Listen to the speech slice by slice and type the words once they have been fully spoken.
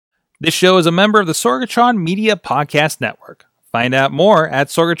This show is a member of the Sorgatron Media Podcast Network. Find out more at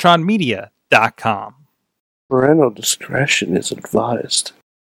sorgatronmedia.com. Parental discretion is advised.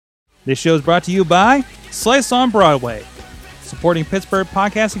 This show is brought to you by Slice on Broadway, supporting Pittsburgh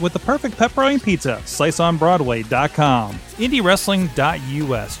podcasting with the perfect pepperoni pizza. SliceOnBroadway.com.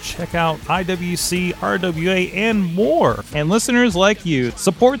 IndieWrestling.us. Check out IWC, RWA, and more. And listeners like you,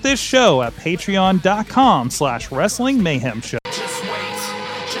 support this show at Patreon.com/Wrestling Mayhem Show.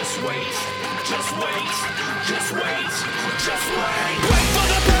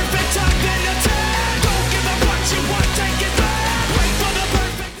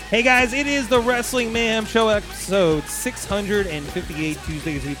 Hey guys, it is the Wrestling Mayhem Show, episode 658.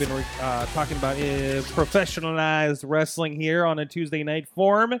 Tuesdays we've been talking about professionalized wrestling here on a Tuesday night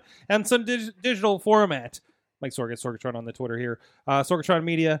form and some digital format. Mike Sorgatron on the Twitter here. Sorgatron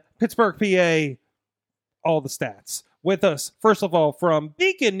Media, Pittsburgh, PA, all the stats. With us, first of all, from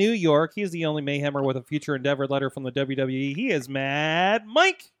Beacon, New York, he's the only Mayhemmer with a future endeavor letter from the WWE. He is Mad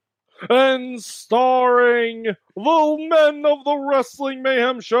Mike. And starring the men of the Wrestling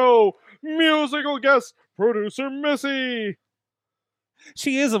Mayhem Show, musical guest producer Missy.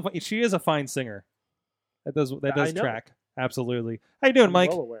 She is a fine singer. That does track. Absolutely. How you doing,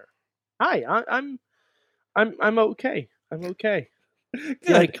 Mike? Well aware. Hi, I'm okay. I'm okay. Good.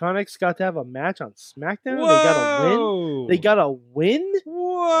 The Iconics got to have a match on SmackDown. Whoa. They got a win.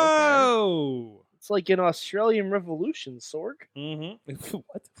 Whoa! Okay. It's like an Australian Revolution, Sorg. Mm-hmm.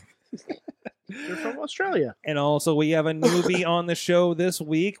 What? They're from Australia. And also, we have a newbie on the show this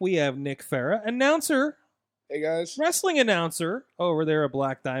week. We have Nick Farah, announcer. Hey, guys. Wrestling announcer over there at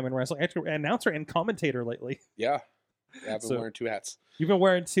Black Diamond Wrestling. Actually, announcer and commentator lately. Yeah. I've been wearing two hats. You've been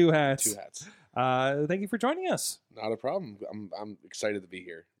wearing two hats. Two hats. Thank you for joining us. Not a problem. I'm excited to be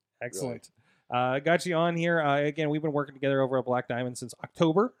here. Excellent. Really. Got you on here. Again, we've been working together over at Black Diamond since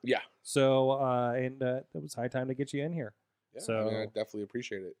October. Yeah. So, it was high time to get you in here. Yeah, so I definitely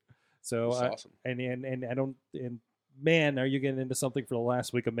appreciate it. So, awesome. And I don't. And man, are you getting into something for the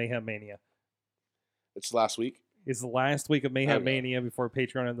last week of Mayhem Mania? It's last week. It's the last week of Mayhem Mania before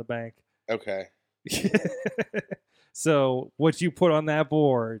Patreon in the bank. Okay. So, what you put on that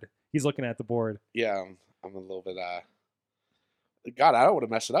board? He's looking at the board. Yeah, I'm a little bit. God, I don't want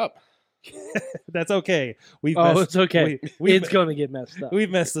to mess it up. That's okay. It's okay. It's going to get messed up. We've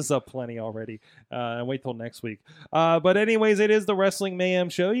messed this up plenty already. And wait till next week. But anyways, it is the Wrestling Mayhem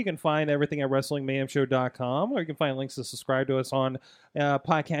Show. You can find everything at WrestlingMayhemShow.com, or you can find links to subscribe to us on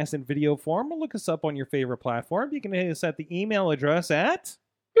podcast and video form, or look us up on your favorite platform. You can hit us at the email address at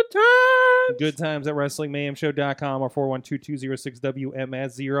Goodtimes at WrestlingMayhemShow.com or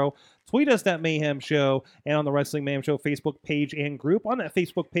 412-206-WMS0. Tweet us at Mayhem Show and on the Wrestling Mayhem Show Facebook page and group. On that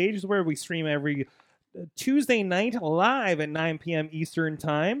Facebook page is where we stream every Tuesday night live at 9 p.m. Eastern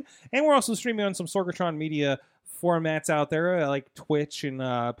Time. And we're also streaming on some Sorgatron Media formats out there like Twitch and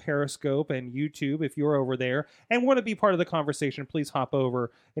Periscope and YouTube. If you're over there and want to be part of the conversation, please hop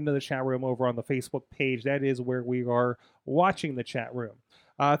over into the chat room over on the Facebook page. That is where we are watching the chat room.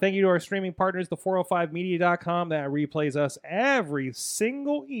 Thank you to our streaming partners, the 405media.com, that replays us every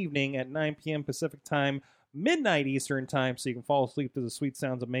single evening at 9 p.m. Pacific Time, midnight Eastern Time, so you can fall asleep to the sweet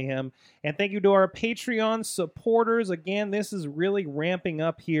sounds of Mayhem. And thank you to our Patreon supporters. Again, this is really ramping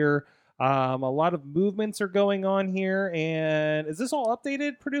up here. A lot of movements are going on here. And is this all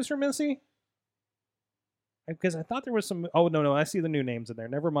updated, Producer Missy? Because I thought there was some... Oh, no, I see the new names in there.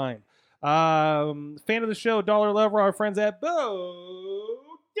 Never mind. Fan of the show, $1 level, our friends at Bo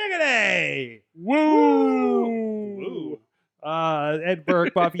Diggity! Woo! Ed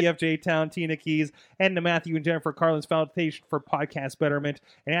Burke, Bobby FJ Town, Tina Keys, and the Matthew and Jennifer Carlin's Foundation for Podcast Betterment.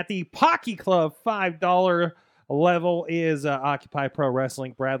 And at the Pocky Club, $5 level is Occupy Pro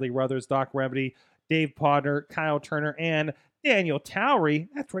Wrestling, Bradley Ruthers, Doc Remedy, Dave Podner, Kyle Turner, and Daniel Towery.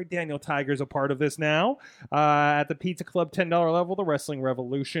 That's right, Daniel Tiger's a part of this now. At the Pizza Club, $10 level, the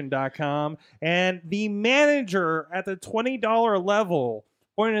WrestlingRevolution.com. And the manager at the $20 level,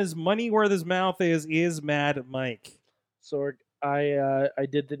 pointing his money where his mouth is Mad Mike. Sorg, I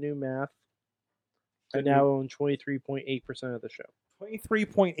did the new math. I now own 23.8% of the show.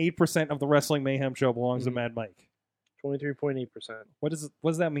 23.8% of the Wrestling Mayhem Show belongs to Mad Mike. 23.8%. What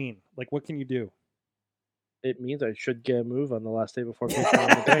does that mean? Like, what can you do? It means I should get a move on the last day before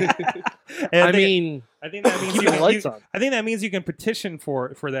Patreon of the day. I think that means keep the lights on. I think that means you can petition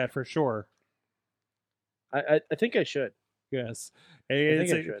for that for sure. I think I should. Yes.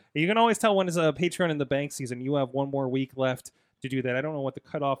 You can always tell when it's a Patreon in the bank season. You have one more week left to do that. I don't know what the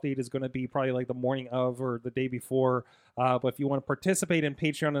cutoff date is going to be, probably like the morning of or the day before. But if you want to participate in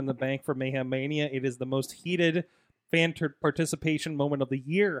Patreon in the bank for Mayhem Mania, it is the most heated fan participation moment of the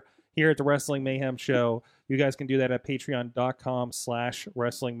year here at the Wrestling Mayhem Show. You guys can do that at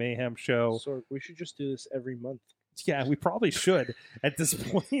patreon.com/Wrestling Mayhem Show. So we should just do this every month. Yeah, we probably should at this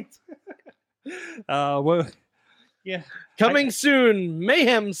point. Well, yeah. Coming soon,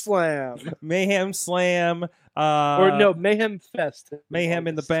 Mayhem Slam. Mayhem Slam. Or no, Mayhem Fest. Mayhem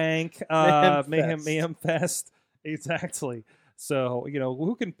in the Bank. Mayhem Fest. Exactly. So,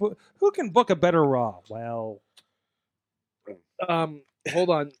 who can book a better Raw? Well, hold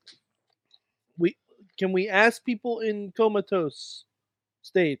on. Can we ask people in comatose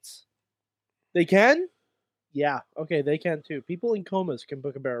states? They can? Yeah. Okay, they can too. People in comas can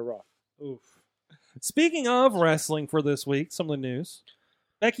book a better Raw. oof. Speaking of wrestling for this week, some of the news.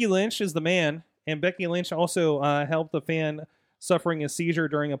 Becky Lynch is the man, and Becky Lynch also helped a fan suffering a seizure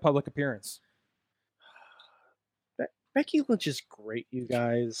during a public appearance. Becky Lynch is great, you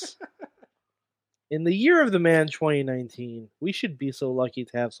guys. In the year of the man 2019, we should be so lucky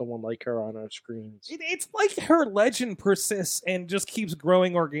to have someone like her on our screens. It's like her legend persists and just keeps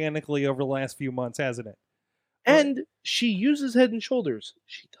growing organically over the last few months, hasn't it? And she uses Head and Shoulders.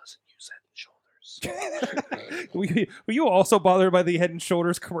 She doesn't use Head and Shoulders. Were you also bothered by the Head and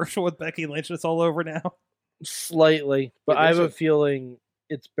Shoulders commercial with Becky Lynch that's all over now? Slightly, but Yeah, I have a feeling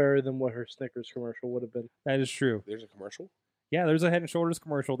it's better than what her Snickers commercial would have been. That is true. There's a commercial? Yeah, there's a Head and Shoulders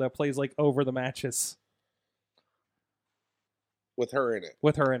commercial that plays like over the matches With her in it.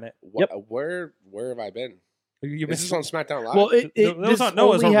 with her in it. Yep. Where have I been? You This is missed on SmackDown Live? Well, That was this on-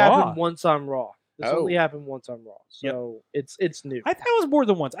 no, it was only on Raw. happened once on Raw. This Oh. only happened once on Raw, so it's new. I thought it was more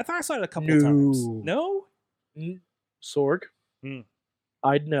than once. I thought I saw it a couple No. times. No? Sorg, Hmm.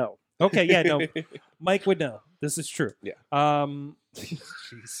 I'd know. Okay, yeah, no. Mike would know. This is true. Yeah.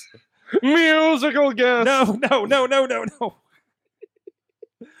 Jeez. Musical guest. No.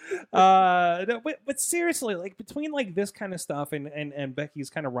 No, but seriously, like between like this kind of stuff and Becky's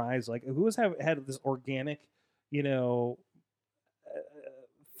kind of rise, like who has had this organic,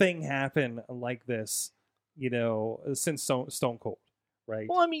 thing happen like this, since Stone Cold, right?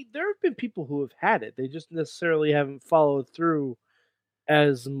 Well, I mean, there have been people who have had it. They just necessarily haven't followed through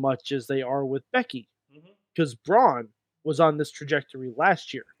as much as they are with Becky. Because Braun was on this trajectory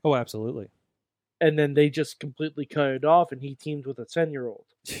last year. Oh, absolutely. And then they just completely cut it off, and he teamed with a 10-year-old.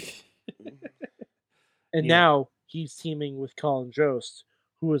 And now he's teaming with Colin Jost,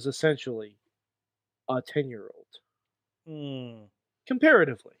 who is essentially a 10-year-old.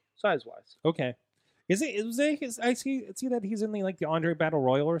 Comparatively, size-wise. Okay. I see that he's in the Andre Battle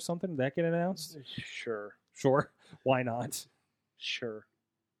Royal or something. Did that get announced? Sure. Sure. Why not? Sure.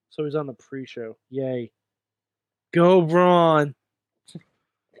 So he's on the pre-show. Yay. Go, Braun.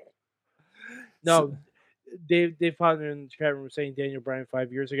 No, Dave Potter in the chat room was saying Daniel Bryan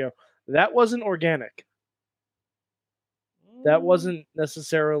 5 years ago. That wasn't organic. That wasn't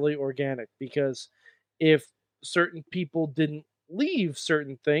necessarily organic, because if certain people didn't leave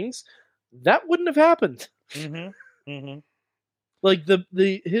certain things, that wouldn't have happened. Like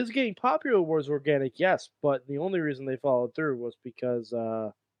his getting popular was organic, yes, but the only reason they followed through was because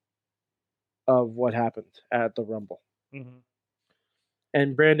of what happened at the Rumble.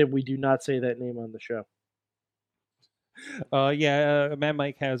 And Brandon, we do not say that name on the show. Mad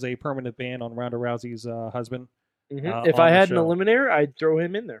Mike has a permanent ban on Ronda Rousey's husband. If on I the had an show. eliminator, I'd throw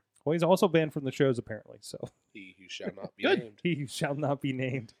him in there. Well, he's also banned from the shows apparently. So He who shall not be Good. named. he shall not be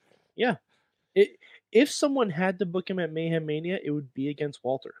named. Yeah. If someone had to book him at Mayhem Mania, it would be against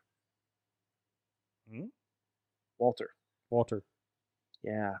Walter. Walter.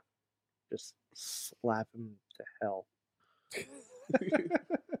 Yeah. Just slap him to hell.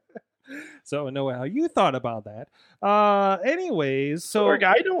 So Noah, how you thought about that? Anyways, so Sorg,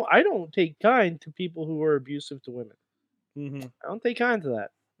 I don't take kind to people who are abusive to women. Mhm, I don't take kind to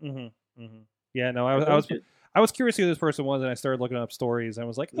that. mhm, mhm. Yeah, no, I was curious who this person was, and I started looking up stories, and I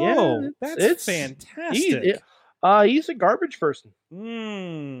was like, Yeah, oh, that's it's- fantastic. He's a garbage person.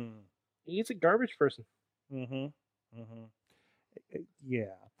 Mm. He's a garbage person. Yeah.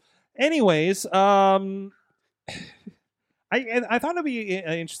 Anyways, I thought it'd be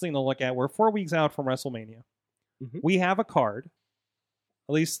interesting to look at. We're 4 weeks out from WrestleMania. We have a card,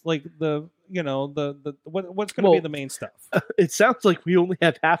 at least like the what's going to be the main stuff. It sounds like we only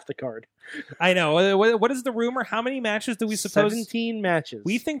have half the card. I know. What is the rumor? How many matches do we suppose? 17 matches.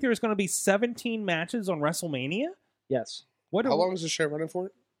 We think there's going to be 17 matches on WrestleMania. Yes. How long is the show running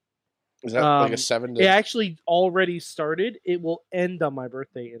for? Is that like a 7 to... It actually already started. It will end on my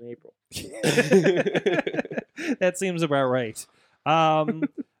birthday in April. That seems about right.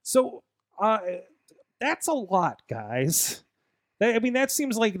 So that's a lot, guys. I mean, that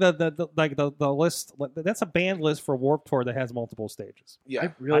seems like the list. That's a band list for Warped Tour that has multiple stages. Yeah.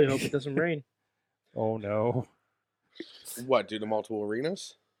 I really hope it doesn't rain. Oh no! What, due to multiple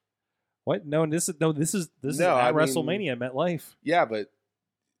arenas? What? No, this is No, at I mean- WrestleMania, MetLife. Yeah, but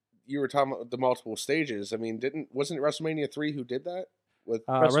you were talking about the multiple stages. I mean, wasn't it WrestleMania 3 who did that? With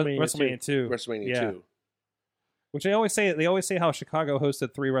WrestleMania 2. WrestleMania yeah. 2. Which they always say how Chicago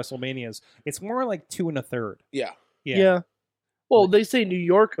hosted 3 WrestleManias. It's more like 2 1/3. Yeah. Yeah. Well, they say New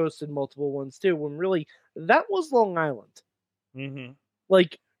York hosted multiple ones too, when really that was Long Island. Mm-hmm.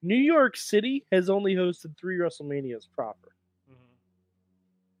 Like, New York City has only hosted 3 WrestleManias proper.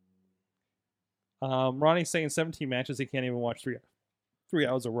 Ronnie's saying 17 matches. He can't even watch 3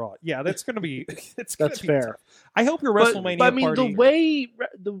 hours of Raw. Yeah, that's gonna be. That's fair. Tough. I hope your WrestleMania But I mean, party.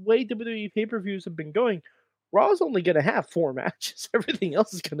 the way WWE pay-per-views have been going, Raw's only going to have 4 matches. Everything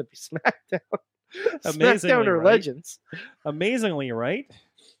else is going to be SmackDown. Amazingly, SmackDown or right? Legends. Amazingly, right?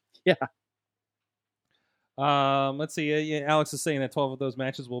 Yeah. Let's see. Yeah, Alex is saying that 12 of those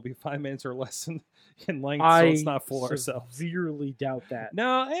matches will be 5 minutes or less in length, so it's not full ourselves. Severely doubt that.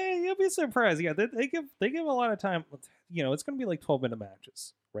 No, hey, you'll be surprised. Yeah, they give a lot of time. You know, it's going to be like 12-minute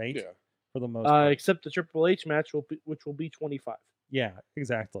matches, right? Yeah. For the most part. Except the Triple H match, which will be 25. Yeah,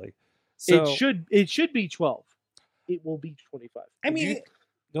 exactly. So It should be 12. It will be 25. I mean,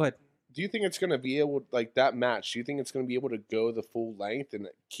 go ahead. Do you think it's going to be able, like that match, do you think it's going to be able to go the full length and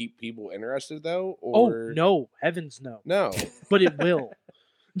keep people interested though? Or... Oh, no. Heavens no. No. But it will.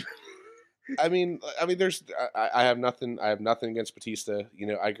 I mean, there's, I have nothing against Batista. You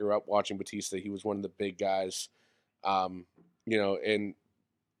know, I grew up watching Batista. He was one of the big guys, you know, in,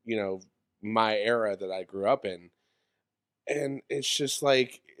 you know, my era that I grew up in. And it's just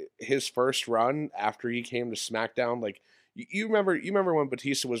like his first run after he came to SmackDown, like, you remember when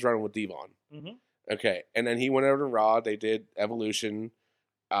Batista was running with Devon? Mm-hmm. Okay, and then he went over to Raw. They did Evolution,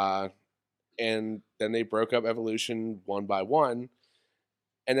 and then they broke up Evolution one by one.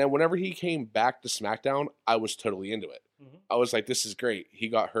 And then whenever he came back to SmackDown, I was totally into it. Mm-hmm. I was like, "This is great." He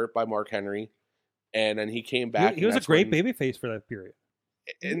got hurt by Mark Henry, and then he came back. He was a great babyface for that period.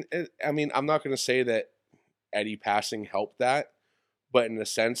 And I mean, I'm not going to say that Eddie passing helped that, but in a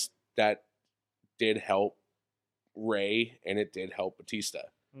sense, that did help Ray, and it did help Batista.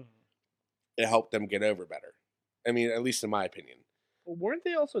 Mm-hmm. It helped them get over better. I mean, at least in my opinion. Well, weren't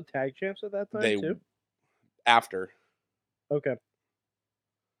they also tag champs at that time too? After. Okay.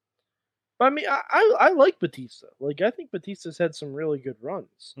 But I mean, I like Batista. Like, I think Batista's had some really good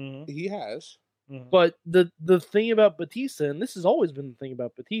runs. Mm-hmm. He has. Mm-hmm. But the thing about Batista, and this has always been the thing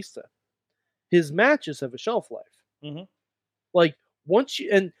about Batista, his matches have a shelf life. Mm-hmm. Like,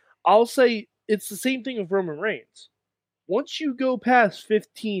 and I'll say it's the same thing with Roman Reigns. Once you go past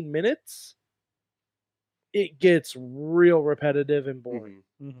 15 minutes, it gets real repetitive and boring.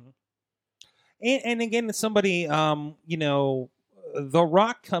 Mm-hmm. And again, somebody, you know, The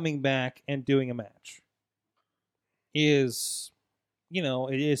Rock coming back and doing a match is, you know,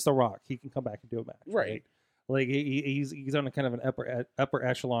 it is The Rock. He can come back and do a match, right? Like he's on a kind of an upper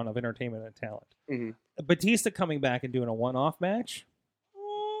echelon of entertainment and talent. Mm-hmm. Batista coming back and doing a one-off match,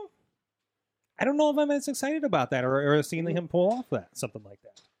 I don't know if I'm as excited about that or seeing him pull off something like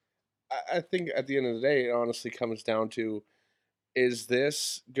that. I think at the end of the day, it honestly comes down to, is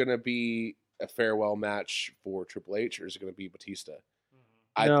this going to be a farewell match for Triple H, or is it going to be Batista?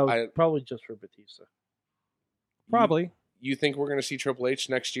 No, probably just for Batista. Probably. You think we're going to see Triple H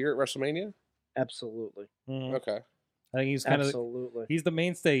next year at WrestleMania? Absolutely. Mm-hmm. Okay. I think he's kind Absolutely. he's the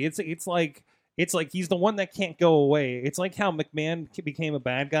mainstay. It's like he's the one that can't go away. It's like how McMahon became a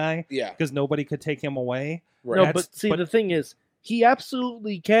bad guy, because nobody could take him away. Right. No, but the thing is, he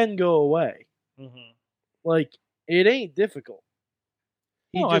absolutely can go away. Mm-hmm. Like, it ain't difficult.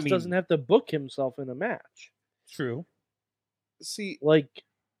 He doesn't have to book himself in a match. True. See, like,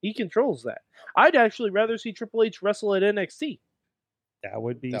 he controls that. I'd actually rather see Triple H wrestle at NXT. That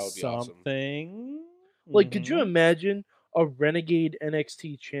would be something. Awesome. Like, could you imagine a renegade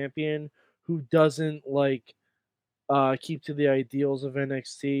NXT champion who doesn't keep to the ideals of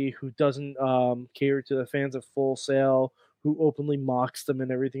NXT, who doesn't cater to the fans of Full Sail, who openly mocks them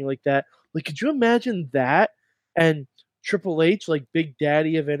and everything like that? Like, could you imagine that? And Triple H, like Big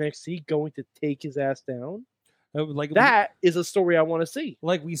Daddy of NXT, going to take his ass down? Like that is a story I want to see.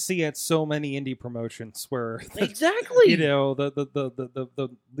 Like we see at so many indie promotions where exactly, you know, the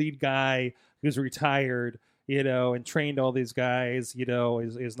lead guy who's retired, you know, and trained all these guys, you know,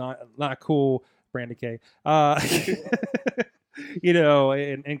 is not cool. Brandon K, you know,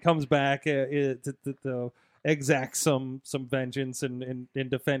 and comes back to exact some vengeance and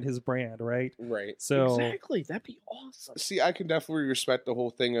defend his brand, right? Right. So Exactly. That'd be awesome. See, I can definitely respect the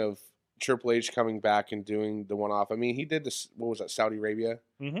whole thing of Triple H coming back and doing the one-off. I mean, he did this, what was that, Saudi Arabia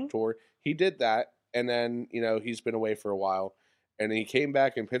tour? He did that, and then, he's been away for a while, and then he came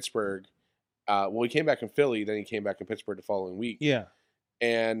back in Pittsburgh. He came back in Philly, then he came back in Pittsburgh the following week. Yeah.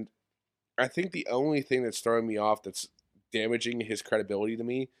 And I think the only thing that's throwing me off, that's damaging his credibility to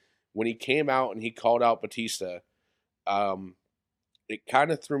me, when he came out and he called out Batista, it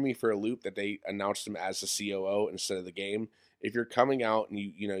kind of threw me for a loop that they announced him as the COO instead of the game. If you're coming out and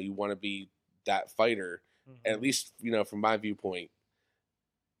you want to be that fighter, at least from my viewpoint,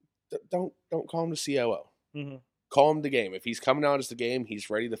 don't call him the COO. Call him the game. If he's coming out as the game, he's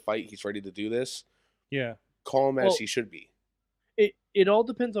ready to fight. He's ready to do this. Yeah. Call him as he should be. It all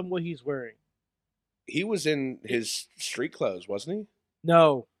depends on what he's wearing. He was in his street clothes, wasn't he?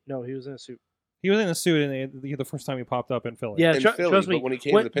 No, he was in a suit. He was in a suit the first time he popped up in Philly. Yeah, in Philly, trust me. But when he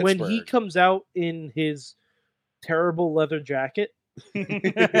came to Pittsburgh, when he comes out in his terrible leather jacket,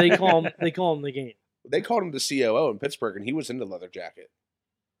 they call him the game. They called him the COO in Pittsburgh, and he was in the leather jacket.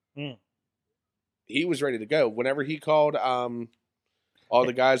 He was ready to go. Whenever he called all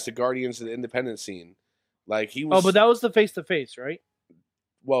the guys, the Guardians of the Independent scene, like he was. Oh, but that was the face-to-face, right?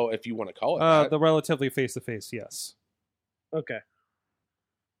 Well, if you want to call it that. The relatively face-to-face, yes. Okay.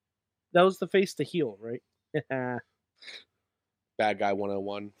 That was the face-to-heel, right? Bad Guy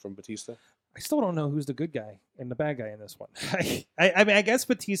 101 from Batista. I still don't know who's the good guy and the bad guy in this one. I mean, I guess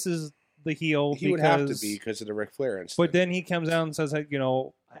Batista's the heel. He would have to be because of the Ric Flair incident. But then he comes out and says, I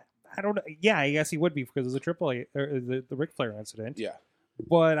don't know. Yeah, I guess he would be because of the the Ric Flair incident. Yeah.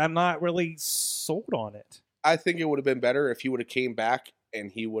 But I'm not really sold on it. I think it would have been better if he would have came back and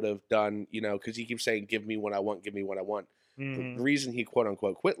he would have done, because he keeps saying, give me what I want, give me what I want. The reason he quote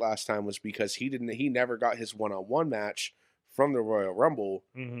unquote quit last time was because he never got his one-on-one match from the Royal Rumble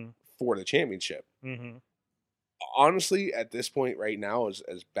for the championship. Honestly, at this point right now, as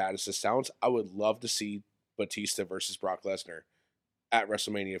bad as this sounds, I would love to see Batista versus Brock Lesnar at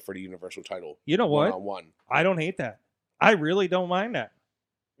WrestleMania for the Universal title. You know what? One-on-one. I don't hate that. I really don't mind that.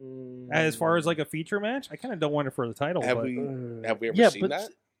 As far as like a feature match, I kind of don't want it for the title. Have we ever seen that?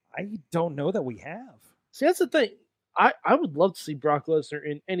 I don't know that we have. See, that's the thing. I would love to see Brock Lesnar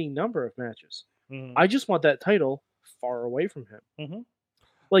in any number of matches. I just want that title far away from him.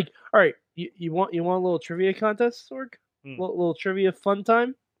 Like, all right, you want a little trivia contest, Sorg? Little trivia fun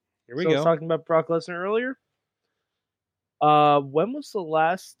time? Here we go. I was talking about Brock Lesnar earlier. When was the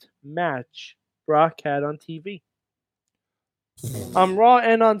last match Brock had on TV? On Raw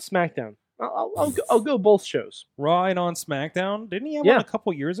and on SmackDown. I'll go both shows. Raw and on SmackDown. Didn't he have one a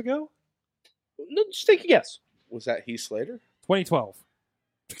couple years ago? No, just take a guess. Was that Heath Slater? 2012.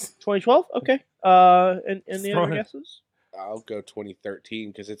 2012? Okay. And the other guesses? I'll go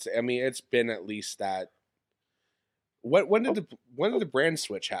 2013 because it's been at least that. When did the brand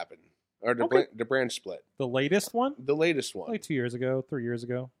switch happen? Or the brand split? The latest one? The latest one. Like 2 years ago, 3 years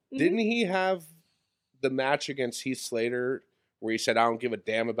ago. Didn't he have the match against Heath Slater where he said, I don't give a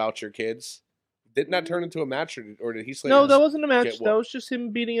damn about your kids? Didn't that turn into a match, or did Heath Slater? No, that wasn't a match. That was just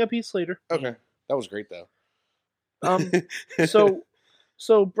him beating up Heath Slater. Okay. That was great, though.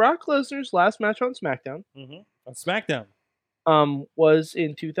 So Brock Lesnar's last match on SmackDown. On SmackDown. Was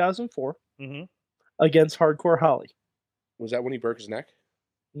in 2004 against Hardcore Holly. Was that when he broke his neck?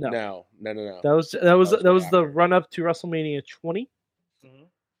 No. That was the run up to WrestleMania 20.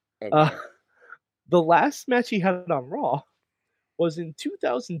 Okay. The last match he had on Raw was in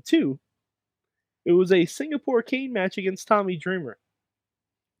 2002. It was a Singapore Cane match against Tommy Dreamer.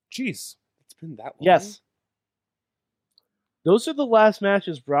 Jeez, it's been that long. Yes, those are the last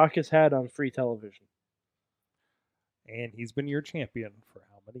matches Brock has had on free television. And he's been your champion for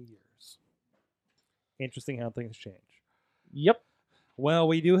how many years? Interesting how things change. Yep. Well,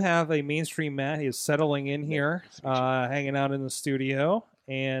 we do have a mainstream Matt. He is settling in here, hanging out in the studio,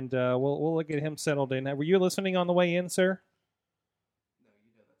 and we'll look at him settled in. Were you listening on the way in, sir?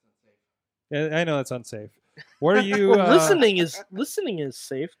 No, you know that's unsafe. I know that's unsafe. What are you? Well, listening is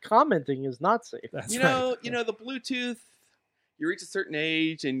safe. Commenting is not safe. That's you know, the Bluetooth. You reach a certain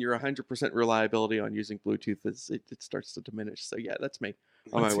age, and your 100% reliability on using Bluetooth it starts to diminish. So yeah, that's me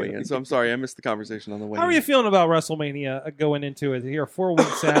on my way in. So I'm sorry I missed the conversation on the way. How are you feeling about WrestleMania going into it? You're 4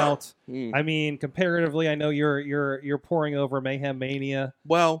 weeks out. I mean, comparatively, I know you're pouring over Mayhem Mania.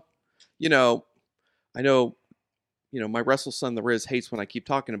 Well, I know. My Wrestle Son the Riz hates when I keep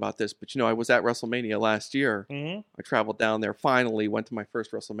talking about this, but I was at WrestleMania last year. I traveled down there. Finally, went to my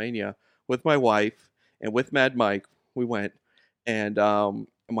first WrestleMania with my wife and with Mad Mike. We went, and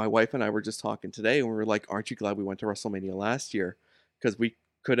my wife and I were just talking today, and we were like, "Aren't you glad we went to WrestleMania last year? Because we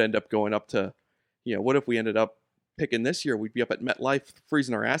could end up going up to, what if we ended up picking this year? We'd be up at MetLife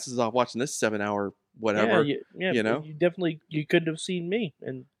freezing our asses off watching this 7-hour whatever. Yeah, you know, you couldn't have seen me,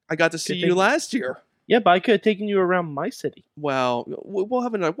 and I got to see you last year. Yeah, but I could have taken you around my city. Well, we'll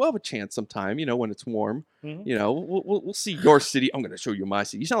have a chance sometime. When it's warm. Mhm. We'll see your city. I'm going to show you my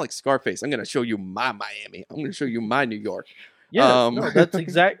city. You sound like Scarface. I'm going to show you my Miami. I'm going to show you my New York. Yeah, no, that's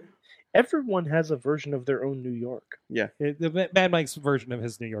exact. Everyone has a version of their own New York. Yeah, The Mad Mike's version of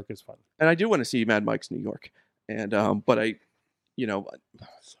his New York is fun. and I do want to see Mad Mike's New York. And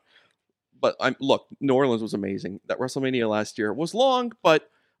look, New Orleans was amazing. That WrestleMania last year was long, but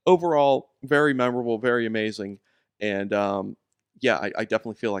overall very memorable, very amazing. And I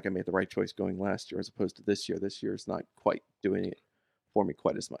definitely feel like I made the right choice going last year as opposed to this year. This year is not quite doing it for me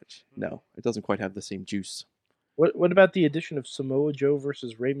quite as much. No, it doesn't quite have the same juice. What about the addition of Samoa Joe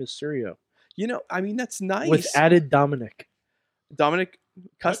versus Rey Mysterio? That's nice. With added Dominic.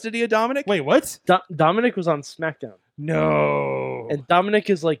 Custody of Dominic? Wait, what? Dominic was on SmackDown. No. And Dominic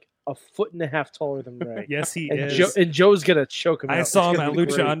is like a 1.5 feet taller than Rey. Yes, he and is. Joe's going to choke him out. I saw him at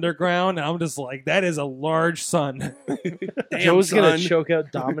Lucha great. Underground, and I'm just like, that is a large son. Joe's going to choke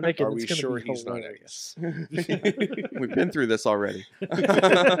out Dominic, and Are we it's sure going to be he's not hilarious. We've been through this already.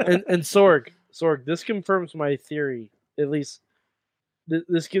 and Sorg, this confirms my theory. At least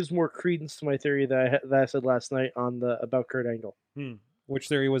this gives more credence to my theory that I said last night about Kurt Angle. Which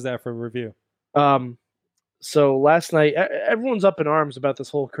theory was that for review? So last night, everyone's up in arms about this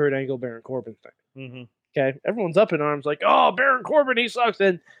whole Kurt Angle Baron Corbin thing. Mm-hmm. Okay, everyone's up in arms like, "Oh, Baron Corbin, he sucks,"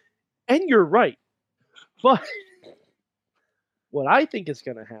 and you're right. But what I think is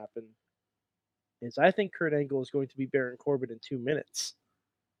going to happen is I think Kurt Angle is going to be Baron Corbin in 2 minutes.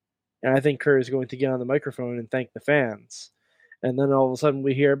 And I think Kurt is going to get on the microphone and thank the fans. And then all of a sudden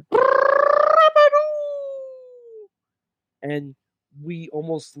we hear, and we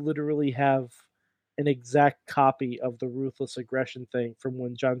almost literally have an exact copy of the Ruthless Aggression thing from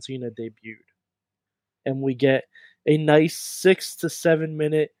when John Cena debuted. And we get a nice 6 to 7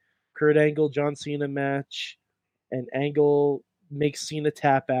 minute Kurt Angle John Cena match, and Angle makes Cena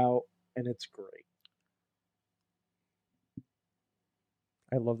tap out, and it's great.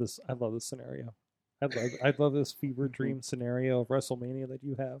 I love this scenario. I love this fever dream scenario of WrestleMania that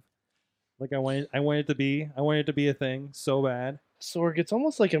you have. Like I want it to be a thing so bad. Sorg, it's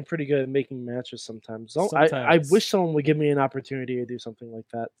almost like I'm pretty good at making matches sometimes. Sometimes. I wish someone would give me an opportunity to do something like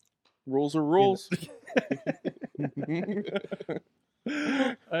that. Rules are rules.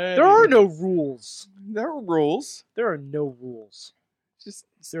 There are no rules. There are rules. There are no rules. Just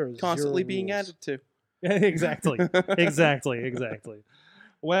There are constantly zero being rules. added to. Exactly.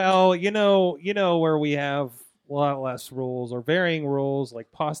 Well, you know where we have a lot less rules or varying rules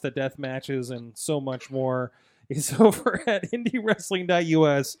like pasta death matches and so much more is over at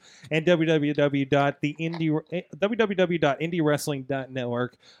indiewrestling.us and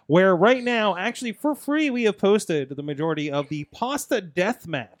www.indiewrestling.network, where right now, actually for free, we have posted the majority of the pasta death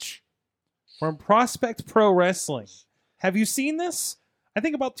match from Prospect Pro Wrestling. Have you seen this? I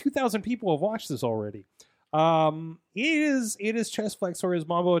think about 2,000 people have watched this already. It is chest flexors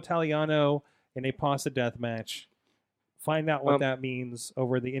Mambo Italiano in a pasta death match. Find out what that means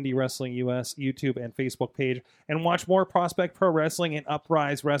over the Indie Wrestling US YouTube and Facebook page, and watch more Prospect Pro Wrestling and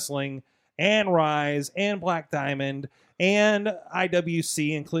Uprise Wrestling and Rise and Black Diamond and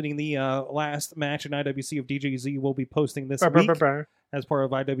IWC, including the last match in IWC of DJZ will be posting this week as part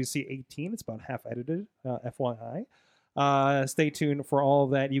of IWC 18. It's about half edited, FYI. Stay tuned for all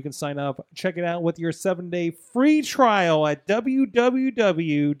of that. You can sign up, check it out with your 7-day free trial at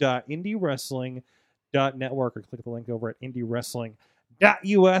www.indiewrestling.network or click the link over at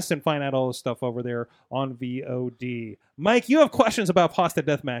indiewrestling.us and find out all the stuff over there on VOD. Mike, you have questions about pasta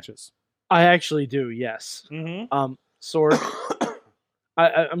death matches. I actually do, yes. Mm-hmm. Sorg,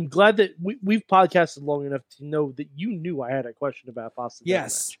 I'm glad that we've podcasted long enough to know that you knew I had a question about pasta death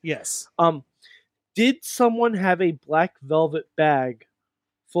match. Yes. Did someone have a black velvet bag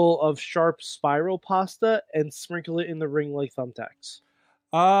full of sharp spiral pasta and sprinkle it in the ring like thumbtacks?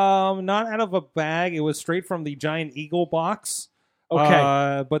 Not out of a bag. It was straight from the Giant Eagle box.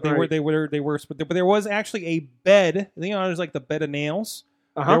 Okay, but they were. But there was actually a bed. There's like the bed of nails.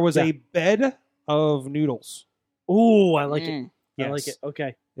 Uh-huh. There was a bed of noodles. Ooh, I like it. Yes. I like it.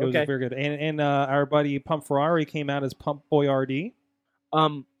 Okay, It was very good. And our buddy Pump Ferrari came out as Pump Boyardee.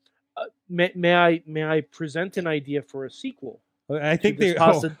 May I present an idea for a sequel? I think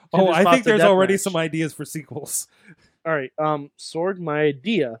I think there's already some ideas for sequels. All right, Sorg, my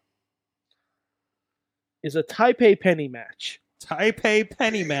idea is a Taipei Penny match. Taipei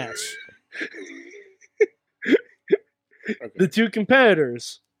Penny match. Okay. The two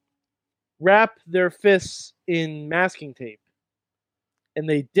competitors wrap their fists in masking tape, and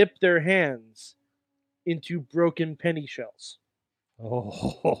they dip their hands into broken penny shells.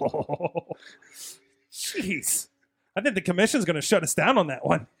 Oh, jeez. I think the commission's going to shut us down on that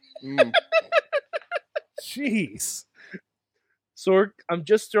one. Mm. Jeez. Sorg, I'm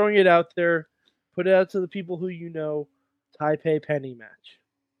just throwing it out there. Put it out to the people who you know. Taipei Penny match.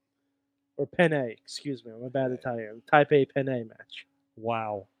 Or Penne, excuse me. I'm a bad Italian. Taipei Penne match.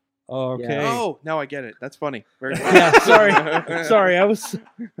 Wow. Okay. Yeah. Oh, now I get it. That's funny. Very funny. Yeah, sorry. I was...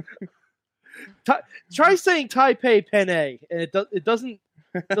 Try saying Taipei Penne, and it doesn't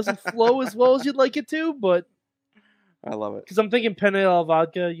flow as well as you'd like it to, but... I love it. Because I'm thinking Penne alla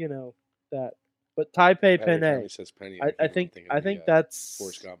vodka, you know, that. But Taipei Every time Penne. he says penny, I think that's...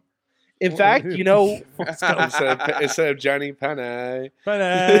 Forrest Gump. In fact, you know, instead of Johnny Penny.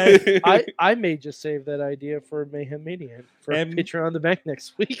 I may just save that idea for Mayhem Mania for Patreon on the Bank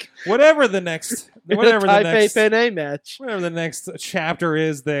next week. Whatever the next Taipei Penne match. Whatever the next chapter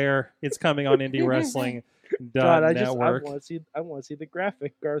is there, it's coming on Indie Wrestling. God, I Network. want to see the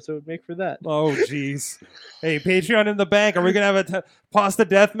graphic Garza would make for that. Oh, jeez. Hey, Patreon in the bank. Are we going to have a pasta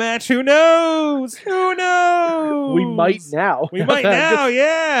death match? Who knows? Who knows? We might now. We might now,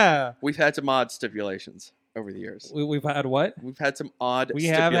 yeah. We've had some odd stipulations over the years. We've had what? We've had some odd We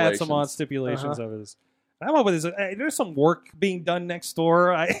stipulations. have had some odd stipulations over this. I'm hoping there's some work being done next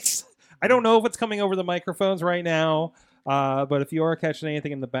door. I don't know if it's coming over the microphones right now, but if you are catching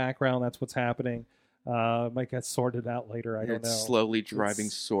anything in the background, that's what's happening. Might get sorted out later. I don't know. It's slowly driving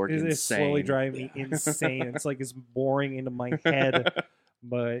Sorg insane. It's slowly driving me insane. It's like it's boring into my head.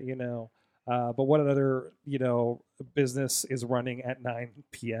 But but what other business is running at 9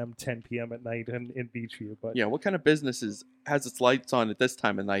 p.m., 10 p.m. at night in Beachview? But yeah, what kind of business has its lights on at this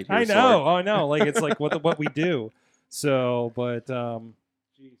time of night? Here, I know. Like it's like what we do. So, but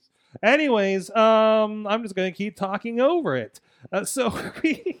jeez. Anyways, I'm just gonna keep talking over it. So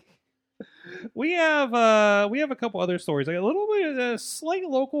we have a couple other stories. Like a little bit of a slight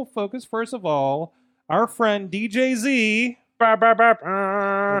local focus. First of all, our friend DJ Z no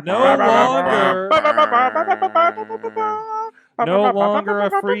longer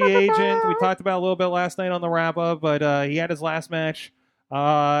a free agent. We talked about it a little bit last night on the wrap up, but he had his last match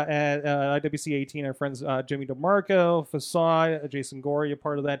at IWC 18. Our friends Jimmy DeMarco, Facade, Jason Gorey, a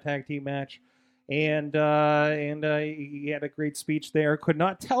part of that tag team match. And he had a great speech there. Could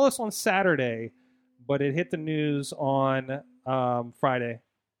not tell us on Saturday, but it hit the news on Friday.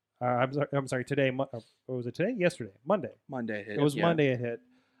 I'm sorry, today. What was it today? Yesterday, Monday. Monday. It was Monday. It hit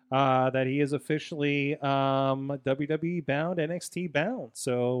that he is officially WWE bound, NXT bound.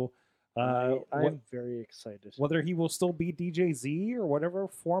 So I'm very excited. Whether he will still be DJZ or whatever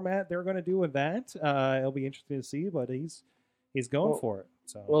format they're going to do with that, it'll be interesting to see. But he's going for it.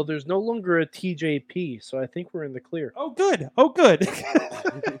 So. Well, there's no longer a TJP, so I think we're in the clear. Oh, good. Oh, good.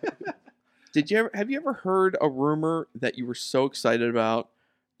 Have you ever heard a rumor that you were so excited about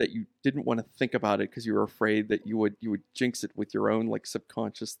that you didn't want to think about it because you were afraid that you would jinx it with your own like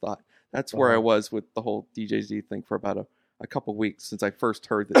subconscious thought? That's where I was with the whole DJZ thing for about a couple weeks since I first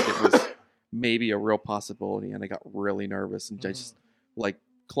heard that it was maybe a real possibility, and I got really nervous and I just like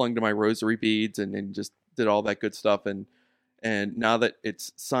clung to my rosary beads and just did all that good stuff. And now that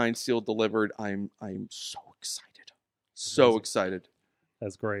it's signed, sealed, delivered, I'm so excited. So excited.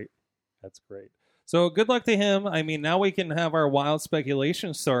 That's great. So good luck to him. I mean, now we can have our wild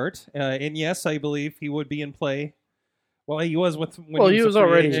speculation start. And yes, I believe he would be in play. Well, he was he was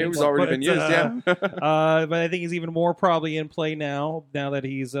already been used, yeah. But I think he's even more probably in play now that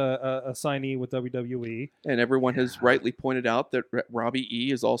he's a signee with WWE. And everyone has rightly pointed out that Robbie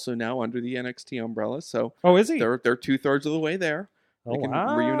E is also now under the NXT umbrella. So is he? They're 2/3 of the way there.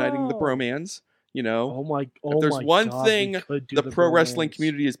 Reuniting the bromans. If there's one thing the pro wrestling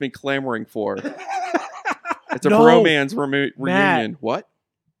community has been clamoring for, it's a bromans reunion. Matt. What?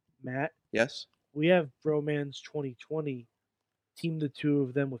 Matt? Yes? We have Bromans 2020. Team the two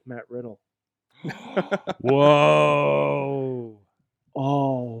of them with Matt Riddle. Whoa.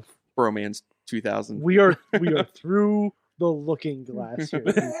 Oh. Bromans 2000. We are through the looking glass here,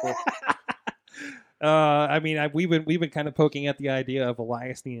 people. I mean, we've been kind of poking at the idea of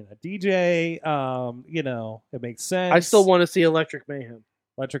Elias needing a DJ. It makes sense. I still want to see Electric Mayhem.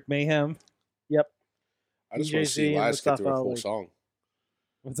 Electric Mayhem. Yep. I just want to see Elias get through a full song.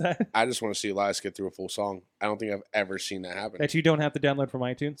 What's that? I just want to see Elias get through a full song. I don't think I've ever seen that happen. That you don't have to download from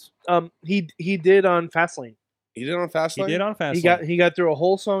iTunes? He did on Fastlane. He did on Fastlane? He did on Fastlane. He got through a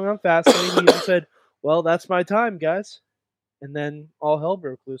whole song on Fastlane. He even said, "Well, that's my time, guys." and then all hell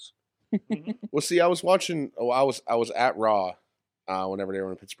broke loose. Well, see, I was watching. Oh, I was at Raw whenever they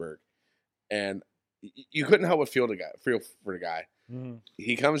were in Pittsburgh, and you couldn't help but feel for the guy. Mhm.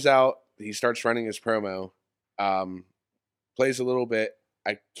 He comes out, he starts running his promo, plays a little bit.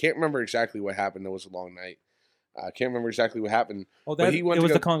 I can't remember exactly what happened. It was a long night. I can't remember exactly what happened. Oh, but that he it went was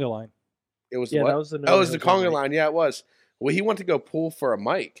to the go, conga line. It was Yeah, what? that was the Oh, it was the no-no conga night. line. Yeah, it was. Well, he went to go pull for a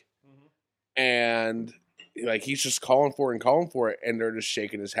mic, and like he's just calling for it, and they're just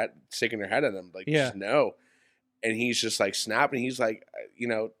shaking their head at him, like just no. And he's just like snapping. He's like,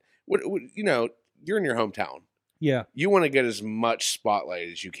 what you're in your hometown. Yeah. You want to get as much spotlight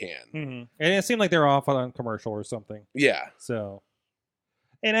as you can. Mm-hmm. And it seemed like they were off on a commercial or something. Yeah. So,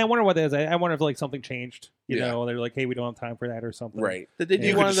 and I wonder what that is. I wonder if like something changed. You Yeah. know, they're like, hey, we don't have time for that or something. Right. Did they do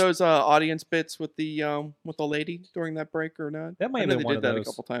You one could of those audience bits with the lady during that break or not? That might I have know been they one did of that those. a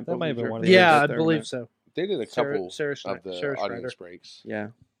couple times. That might have been Sure. one of They those. did Yeah, that I there, believe right? so. They did a Sarah- couple Sarah of the Sarah audience Schneider. breaks. Yeah,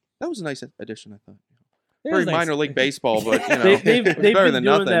 that was a nice addition. I thought. It Very was nice. minor league baseball, but you know, They've it's better been than doing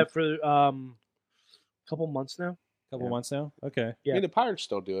nothing. that for a couple months now. Couple Yeah. months now. Okay. Yeah. I mean, the Pirates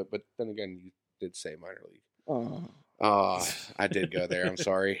still do it, but then again, you did say minor league. Oh. Oh, I did go there. I'm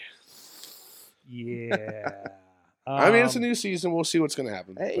sorry. Yeah. I mean, it's a new season. We'll see what's going to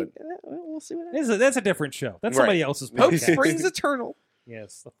happen. Hey, But we'll see what happens. That's a different show. That's Right. somebody else's Hope podcast. springs eternal.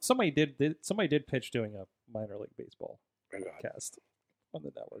 Yes. Somebody did pitch doing a minor league baseball oh God. cast on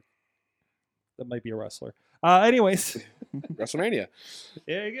the network. That might be a wrestler. Anyways, WrestleMania.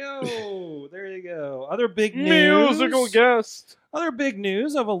 there you go. There you go. Other big news. Musical guest. Other big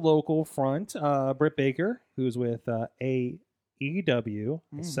news of a local front. Britt Baker, who's with AEW.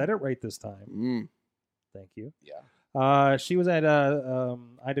 I said it right this time. Mm. Thank you. Yeah. She was at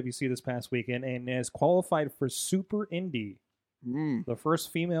IWC this past weekend and is qualified for Super Indie, Mm. the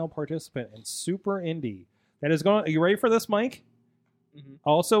first female participant in Super Indie. That is going. Are you ready for this, Mike? Mhm.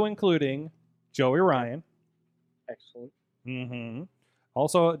 Also including Joey Ryan. Excellent. Mm-hmm.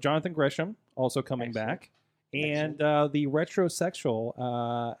 Also Jonathan Gresham, also coming Excellent. back, and the retrosexual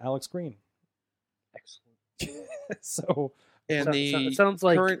Alex Green. Excellent. So And the sounds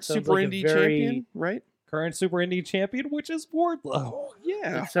like current sounds Super like a Indie very- champion, right? current Super Indie champion, which is Wardlow.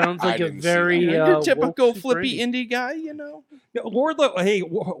 Yeah. It sounds I like a didn't see very that. Your typical woke Super flippy indie. indie guy, you know. Yeah, Wardlow. Hey,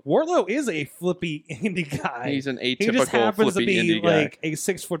 Wardlow is a flippy indie guy. He's an He atypical just happens to flippy be indie guy. like a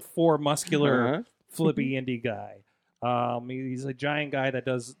 6'4" muscular Uh-huh. flippy indie guy. He's a giant guy that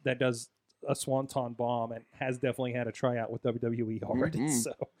does a swanton bomb and has definitely had a tryout with WWE already. Mhm.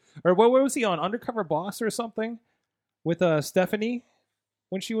 So, or what was he on? Undercover Boss or something with Stephanie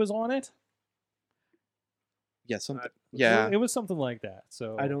when she was on it. Yeah, something. I- Yeah. It was something like that.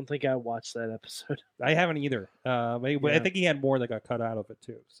 So I don't think I watched that episode. I haven't either. But I Yeah. think he had more that got cut out of it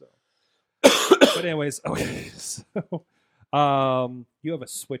too. So, but anyways, okay. So, you have a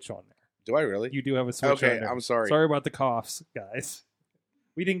switch on there. Do I really? You do have a switch. Okay, on there. I'm sorry. Sorry about the coughs, guys.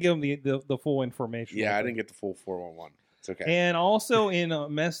 We didn't give them the full information. Yeah, I think. didn't get the full 411. It's okay. And also in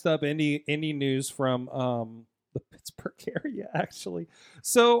messed up indie news from the Pittsburgh area, actually.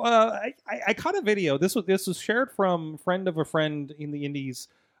 So I caught a video. This was shared from friend of a friend in the Indies.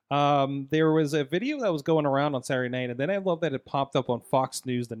 There was a video that was going around on Saturday night, and then I love that it popped up on Fox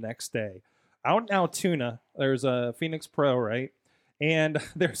News the next day. Out in Altoona, there's a Phoenix Pro, right? And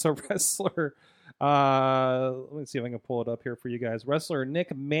there's a wrestler. Let me see if I can pull it up here for you guys. Wrestler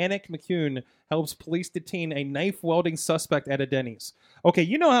Nick Manic McCune helps police detain a knife welding suspect at a Denny's. Okay,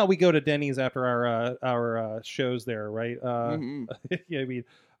 you know how we go to Denny's after our shows there, right? Mhm. Yeah, I mean,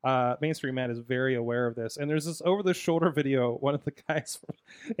 Mainstream Matt is very aware of this. And there's this over-the-shoulder video. One of the guys,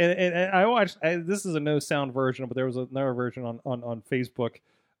 and I watched. This is a no sound version, but there was another version on Facebook.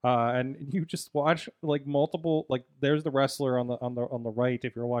 And you just watch like multiple, like there's the wrestler on the right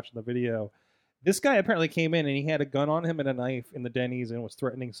if you're watching the video. This guy apparently came in and he had a gun on him and a knife in the Denny's and was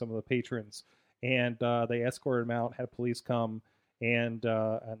threatening some of the patrons. And they escorted him out, had police come, and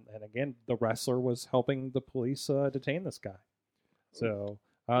again the wrestler was helping the police detain this guy. So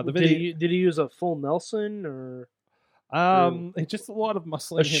the video, Did he use a full Nelson or it's just a lot of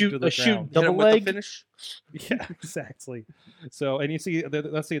muscling him to the a shoot ground. Hit him double with the leg? finish. Yeah, exactly. So, and you see,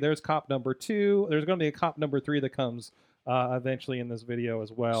 let's see, there's cop number 2. There's going to be a cop number 3 that comes eventually in this video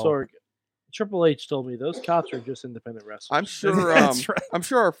as well. Sorg? Triple H told me those cops are just independent wrestlers. I'm sure. That's right. I'm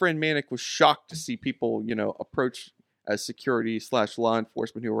sure our friend Manic was shocked to see people, approach as security / law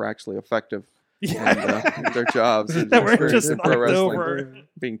enforcement who were actually effective Yeah. in their jobs. And That were experience just in pro knocked wrestling, over.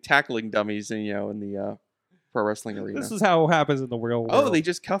 being tackling dummies, and in the pro wrestling arena. This is how it happens in the real world. Oh, they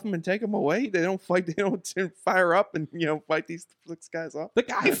just cuff them and take them away. They don't fight. They don't fire up and fight these 6 guys up. The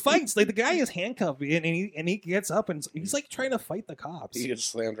guy fights. Like the guy is handcuffed, and he gets up and he's like trying to fight the cops. He gets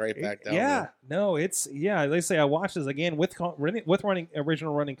slammed right back down. Yeah, no, it's They say I watched this again with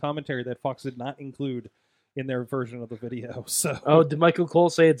original running commentary that Fox did not include in their version of the video. So, did Michael Cole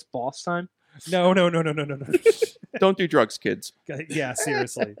say it's boss time? No. Don't do drugs, kids. Yeah,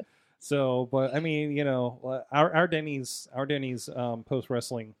 seriously. So, but I mean, our Denny's post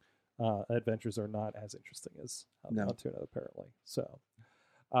wrestling adventures are not as interesting as Tuna apparently. So,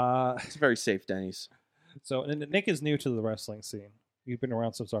 it's very safe, Denny's. So, and Nick is new to the wrestling scene. You've been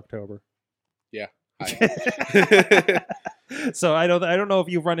around since October. Yeah. So I don't know if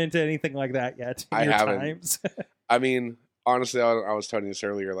you've run into anything like that yet. I haven't. Times. I mean, honestly, I was telling you this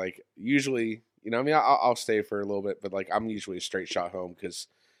earlier. Like, usually, I'll stay for a little bit, but like, I'm usually a straight shot home because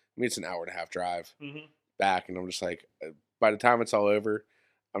it's an hour and a half drive back, and I'm just like, by the time it's all over,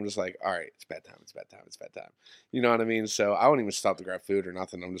 I'm just like, all right, it's bedtime. You know what I mean? So I won't even stop to grab food or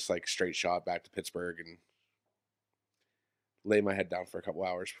nothing. I'm just like straight shot back to Pittsburgh and lay my head down for a couple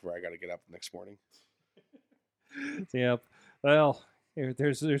hours before I got to get up the next morning. Yep. Well,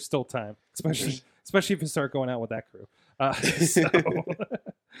 there's still time, especially if you start going out with that crew.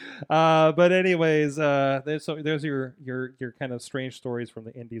 But anyways, there's your kind of strange stories from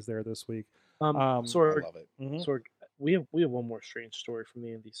the indies there this week. Sorg, I love it. Sorg, we have one more strange story from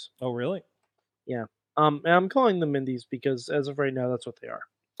the indies. Oh, really? Yeah. And I'm calling them indies because as of right now, that's what they are.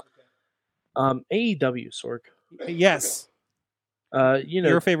 Okay. AEW, Sorg. Yes.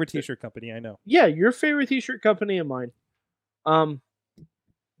 Your favorite T-shirt company, I know. Yeah, your favorite T-shirt company and mine.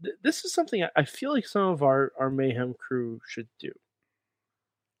 This is something I feel like some of our Mayhem crew should do.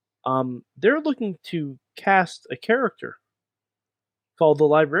 They're looking to cast a character called the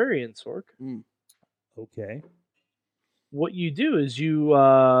Librarian, Sorg. Okay. What you do is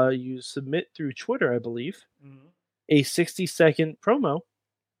you submit through Twitter, I believe, a 60-second promo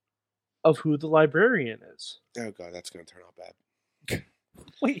of who the Librarian is. Oh god, that's gonna turn out bad.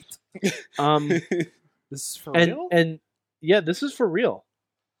 Wait. This is for real? And yeah, this is for real.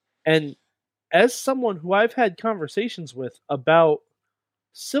 And as someone who I've had conversations with about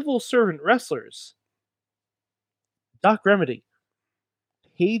civil servant wrestlers, Doc Remedy,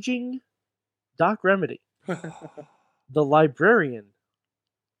 paging Doc Remedy, the Librarian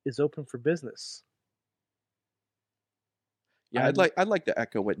is open for business. Yeah, I'd like to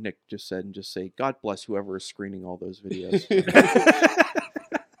echo what Nick just said and just say, God bless whoever is screening all those videos.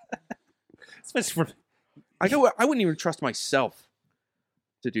 Especially for I wouldn't even trust myself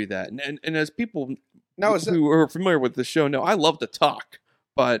to do that. And as people who are familiar with the show know, I love to talk,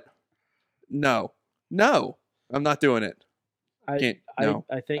 but no, I'm not doing it. I think I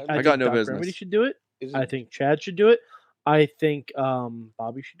got no Doc business. Remedy should do it. I think Chad should do it. I think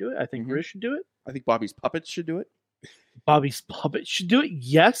Bobby should do it. I think Riz should do it. I think Bobby's puppets should do it. Bobby's puppet should do it.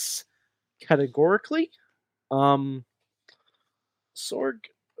 Yes, categorically. Sorg,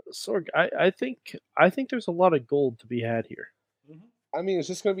 I think there's a lot of gold to be had here. I mean, is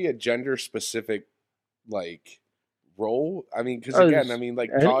this going to be a gender specific role? I mean, because again,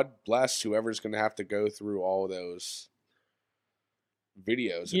 God bless whoever's going to have to go through all those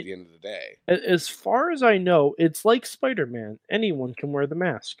videos at the end of the day. As far as I know, it's like Spider-Man. Anyone can wear the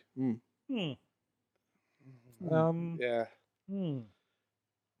mask. Yeah. I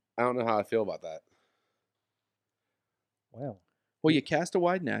don't know how I feel about that. Wow. Well, you cast a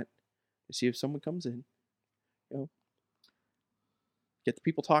wide net to see if someone comes in. Get the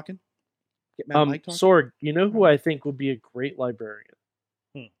people talking. Get Matt Mike talking. Sorg, you know who I think would be a great librarian?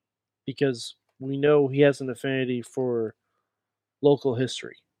 Because we know he has an affinity for local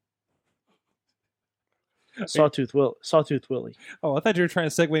history. Sawtooth Willie. Oh, I thought you were trying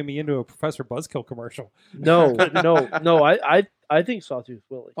to segue me into a Professor Buzzkill commercial. No. I think Sawtooth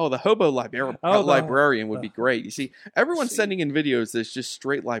Willie. Oh, the hobo librarian would be great. You see, everyone's sending in videos that's just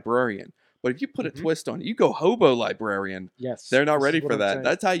straight librarian. But if you put a twist on it, you go hobo librarian. Yes. They're not ready for that.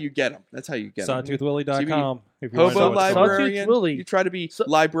 That's how you get them. Sawtoothwillie.com. Hobo librarian. Willie. You try to be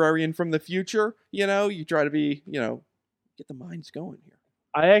librarian from the future. You try to be, get the minds going here.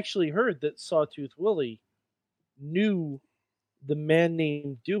 I actually heard that Sawtooth Willie knew the man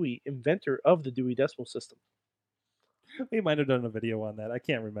named Dewey, inventor of the Dewey Decimal System. We might have done a video on that. I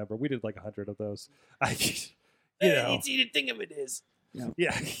can't remember. We did like 100 of those. It's the thing of it is.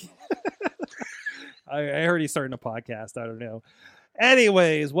 Yeah. I heard he's starting a podcast. I don't know.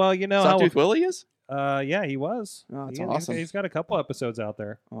 Anyways, well, Sawtooth Willie is? Yeah, he was. Oh, that's awesome. He's got a couple episodes out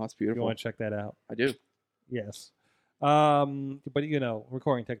there. Oh, that's If beautiful. you want to check that out. I do. Yes. But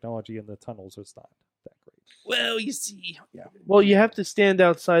recording technology in the tunnels is not that great. Well, you see. Yeah. Well, you have to stand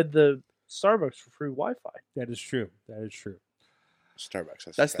outside the Starbucks for free Wi-Fi. That is true. That is true.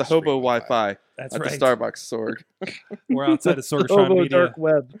 Starbucks. That's the hobo Wi-Fi. That's at right. the Starbucks, Sorg. We're outside of Sorgatron Hobo Media. dark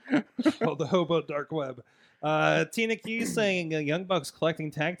web. Oh, the hobo dark web. Tina Key saying Young Bucks collecting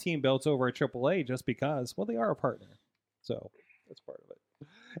tag team belts over at AAA just because. Well, they are a partner, so that's part of it.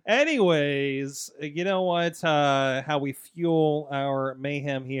 Anyways, you know what? How we fuel our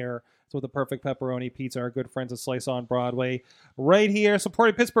mayhem here is with the perfect pepperoni pizza. Our good friends at Slice on Broadway, right here,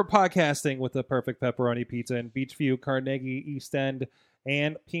 supporting Pittsburgh podcasting with the perfect pepperoni pizza in Beachview, Carnegie, East End,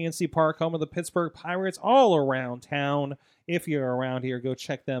 and PNC Park, home of the Pittsburgh Pirates, all around town. If you're around here, go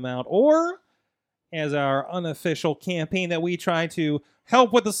check them out. Or, as our unofficial campaign that we try to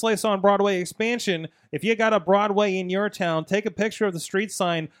help with the Slice on Broadway expansion, if you got a Broadway in your town, take a picture of the street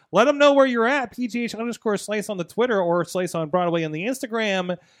sign. Let them know where you're at, PGH_Slice on the Twitter or Slice on Broadway on the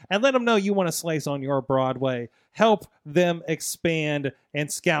Instagram, and let them know you want to slice on your Broadway. Help them expand and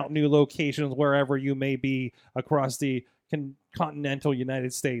scout new locations wherever you may be across the continental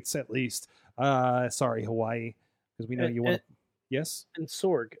United States, at least. Sorry, Hawaii, because we know you want to... Yes? And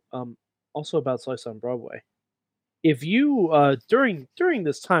Sorg, also about Slice on Broadway. If you, during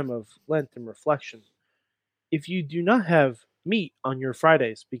this time of Lent and reflection, if you do not have meat on your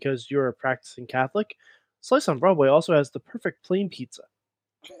Fridays because you're a practicing Catholic, Slice on Broadway also has the perfect plain pizza.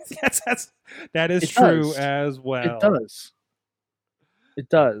 That is It true does. as well. It does. It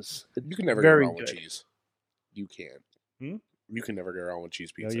does. It's You can never go very wrong good. with cheese. You can't. Hmm? You can never go wrong with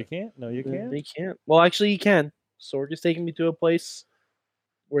cheese No, pizza. you can't. No, you can't. They can't. Well, actually, you can. Sorg is taking me to a place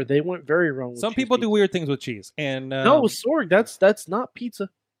where they went very wrong with Some cheese people do pizza. weird things with cheese, and No, Sorg, that's not pizza.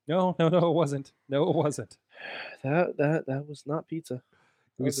 no, it wasn't. No, it wasn't. That was not pizza.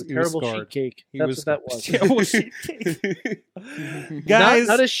 That He was was- a he was terrible sheet scarred. cake. He That's was what that was. terrible sheet cake. Guys,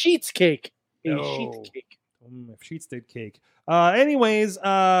 not a sheets cake. A No. sheets cake. If sheets did cake. Anyways,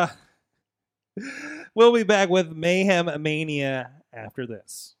 we'll be back with Mayhem Mania after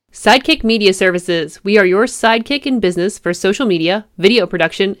this. Sidekick Media Services. We are your sidekick in business for social media, video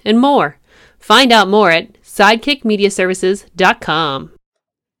production, and more. Find out more at sidekickmediaservices.com.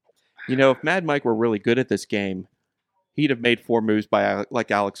 You know, if Mad Mike were really good at this game, he'd have made 4 moves like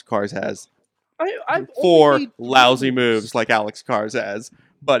Alex Cars has. I've 4 only made lousy three moves like Alex Cars has,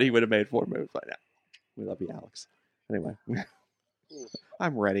 but he would have made 4 moves by now. We love you, Alex. Anyway,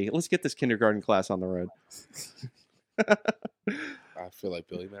 I'm ready. Let's get this kindergarten class on the road. I feel like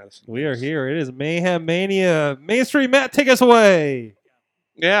Billy Madison. We are here. It is Mayhem Mania. Main Street Matt, take us away.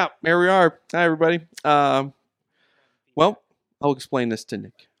 Yeah, here we are. Hi, everybody. Well, I'll explain this to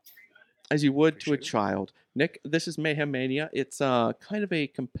Nick, as you would to a child. Nick, this is Mayhem Mania. It's kind of a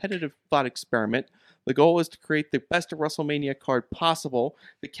competitive thought experiment. The goal is to create the best WrestleMania card possible.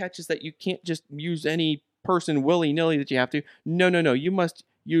 The catch is that you can't just use any person willy-nilly that you have to. No. You must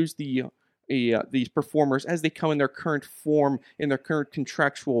use these performers as they come in their current form, in their current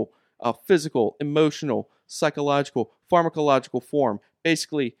contractual, physical, emotional, psychological, pharmacological form.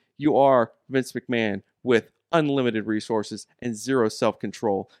 Basically, you are Vince McMahon with unlimited resources and zero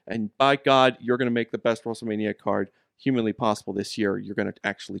self-control. And by God, you're going to make the best WrestleMania card humanly possible this year. You're going to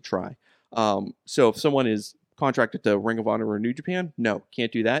actually try. So if someone is contracted to Ring of Honor or New Japan, no,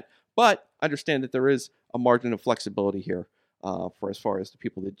 can't do that. But understand that there is a margin of flexibility here for as far as the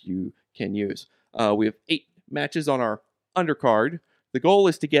people that you can use. We have 8 matches on our undercard. The goal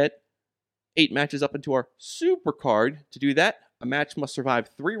is to get 8 matches up into our super card. To do that, a match must survive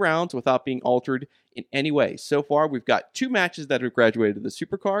 3 rounds without being altered in any way. So far, we've got 2 matches that have graduated to the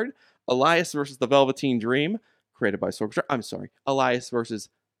super card. Elias versus the Velveteen Dream, created by Sorgatron. I'm sorry, Elias versus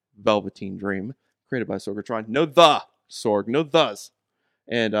Velveteen Dream, created by Sorgatron. No the Sorg, no thes.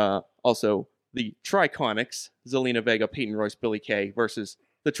 And also the Triconics, Zelina Vega, Peyton Royce, Billy Kay versus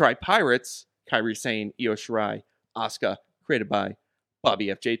the Tri-Pirates, Kairi Sane, Io Shirai, Asuka, created by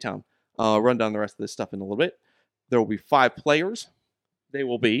Bobby F. J-Town. Run down the rest of this stuff in a little bit. There will be 5 players. They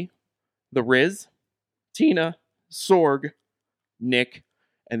will be the Riz, Tina, Sorg, Nick,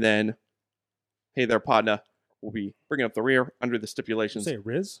 and then Hey There Podna will be bringing up the rear under the stipulations. Say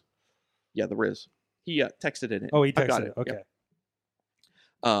Riz? Yeah, the Riz. He texted it in. Oh, he I got texted it. Okay.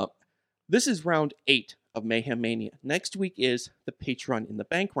 Yeah. This is round 8 of Mayhem Mania. Next week is the Patreon in the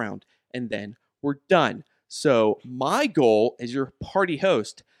Bank round, and then we're done. So my goal as your party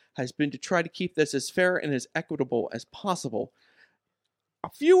host has been to try to keep this as fair and as equitable as possible. A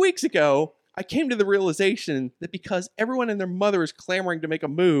few weeks ago, I came to the realization that because everyone and their mother is clamoring to make a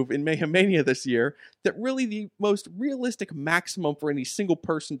move in Mayhem Mania this year, that really the most realistic maximum for any single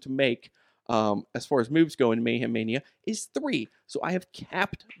person to make as far as moves go in Mayhem Mania is 3. So I have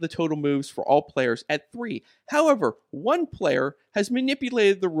capped the total moves for all players at 3. However, one player has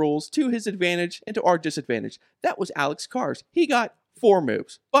manipulated the rules to his advantage and to our disadvantage. That was Alex Cars. He got 4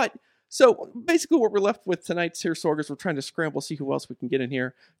 moves. But so basically what we're left with tonight's here, Sorgers, we're trying to scramble, see who else we can get in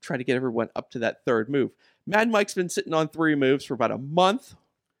here, try to get everyone up to that 3rd move. Mad Mike's been sitting on 3 moves for about a month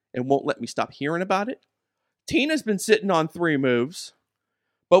and won't let me stop hearing about it. Tina's been sitting on 3 moves,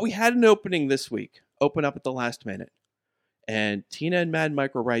 but we had an opening this week, open up at the last minute. And Tina and Mad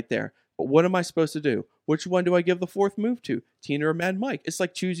Mike were right there. But what am I supposed to do? Which one do I give the 4th move to? Tina or Mad Mike? It's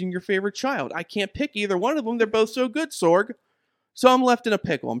like choosing your favorite child. I can't pick either one of them. They're both so good, Sorg. So I'm left in a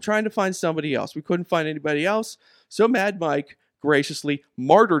pickle. I'm trying to find somebody else. We couldn't find anybody else. So Mad Mike graciously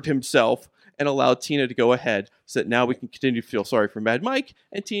martyred himself and allowed Tina to go ahead so that now we can continue to feel sorry for Mad Mike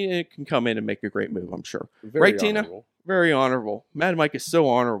and Tina can come in and make a great move, I'm sure. Very right, honorable. Tina? Very honorable. Mad Mike is so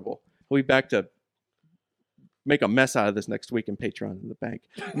honorable. He'll be back to make a mess out of this next week in Patreon in the bank.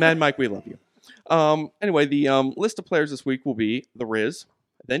 Mad Mike, we love you. Anyway, the list of players this week will be the Riz,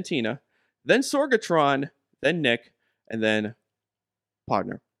 then Tina, then Sorgatron, then Nick, and then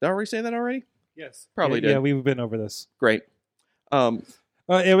Podner. Did I already say that already? Yes. Probably did. Yeah, we've been over this. Great.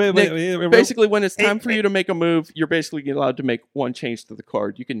 Nick, basically, when it's time for you to make a move, you're basically allowed to make one change to the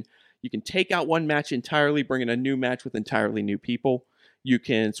card. You can take out one match entirely, bring in a new match with entirely new people. You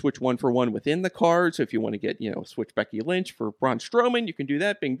can switch 1-for-1 within the card. So if you want to get, switch Becky Lynch for Braun Strowman, you can do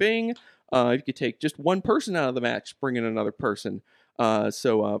that. Bing, bing. You could take just one person out of the match, bring in another person.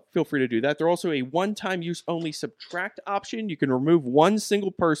 So feel free to do that. There's also a one-time use only subtract option. You can remove one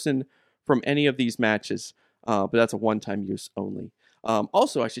single person from any of these matches, but that's a one-time use only.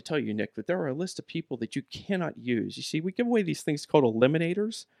 Also, I should tell you, Nick, that there are a list of people that you cannot use. You see, we give away these things called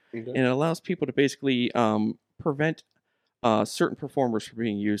eliminators, and it allows people to basically prevent certain performers from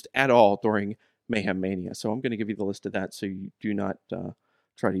being used at all during Mayhem Mania. So I'm going to give you the list of that so you do not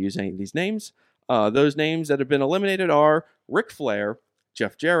try to use any of these names. Those names that have been eliminated are Ric Flair,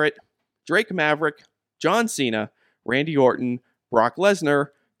 Jeff Jarrett, Drake Maverick, John Cena, Randy Orton, Brock Lesnar,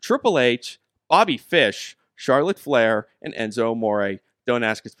 Triple H, Bobby Fish, Charlotte Flair, and Enzo Amore. Don't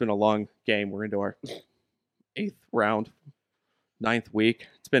ask, it's been a long game. We're into our 8th round, 9th week.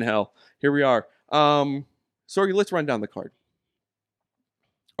 It's been hell. Here we are. Sorry, let's run down the card.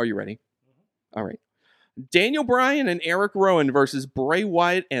 Are you ready? All right. Daniel Bryan and Eric Rowan versus Bray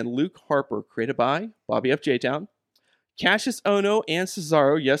Wyatt and Luke Harper, created by Bobby F. J-Town. Cassius Ohno and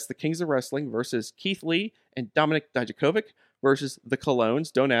Cesaro, yes, the Kings of Wrestling, versus Keith Lee and Dominic Dijakovic versus the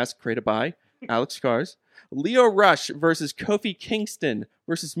Colognes, don't ask, created by Alex Cars. Leo Rush versus Kofi Kingston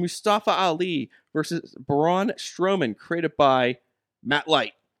versus Mustafa Ali versus Braun Strowman, created by Matt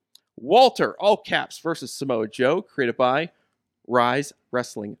Light. Walter, all caps, versus Samoa Joe, created by Rise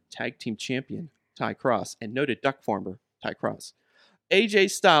Wrestling Tag Team Champion Ty Cross and noted duck farmer Ty Cross.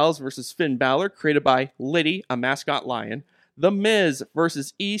 AJ Styles versus Finn Balor, created by Liddy, a mascot lion. The Miz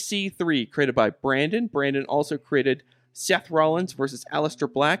versus EC3, created by Brandon. Brandon also created Seth Rollins versus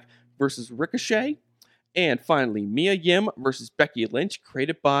Aleister Black versus Ricochet. And finally, Mia Yim versus Becky Lynch,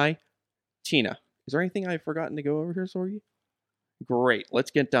 created by Tina. Is there anything I've forgotten to go over here, Sorgi? Great.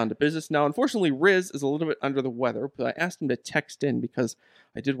 Let's get down to business. Now, unfortunately, Riz is a little bit under the weather, but I asked him to text in because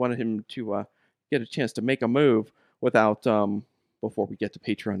I did want him to get a chance to make a move without before we get to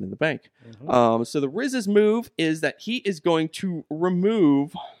Patreon in the bank. Mm-hmm. So the Riz's move is that he is going to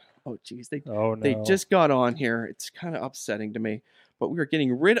remove... Oh, geez. They just got on here. It's kind of upsetting to me. But we are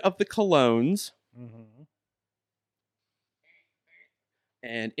getting rid of the Colognes. Mm-hmm.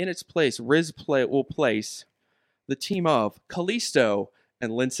 And in its place, Riz will place the team of Kalisto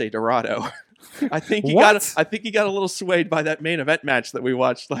and Lince Dorado. I think he got a little swayed by that main event match that we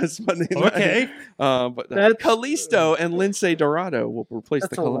watched last Monday night. Okay. But Kalisto and Lince Dorado will replace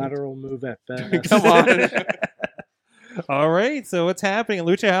the Colognes. That's a lateral move at best. Come on. All right, so what's happening?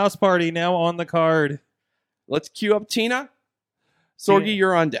 Lucha House Party now on the card. Let's cue up Tina. Sorgi,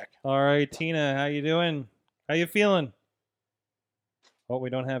 you're on deck. All right, Tina, how you doing? How you feeling? Oh, we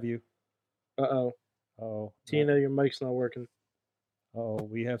don't have you. Uh-oh. Oh, Tina, your mic's not working. Oh,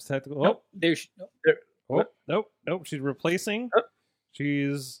 we have technical. Nope. Nope. She's replacing. Oh.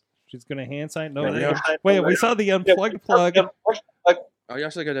 She's gonna hand sign. No, wait. We saw the unplugged plug. Oh, you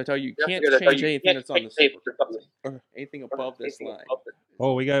actually got to tell you can't change anything that's on the or anything above this line.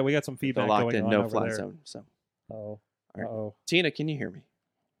 Oh, we got some feedback locked going in on no over fly there. zone. So. Oh. Right. Tina, can you hear me?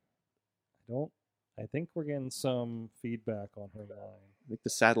 I think we're getting some feedback on her line. I think the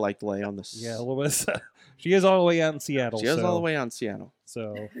satellite delay on this. Yeah, a little bit. She is all the way out in Seattle. All the way out in Seattle.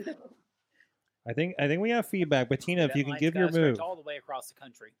 So I think we have feedback. But Tina, if you can give your move all the way across the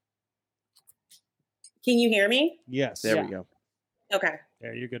country. Can you hear me? Yes. There Yeah. we go. Okay.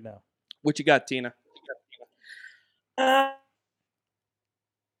 Yeah, you're good now. What you got, Tina? Uh,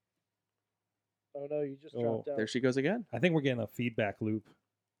 Oh no, you just Oh, dropped out. There she goes again. I think we're getting a feedback loop,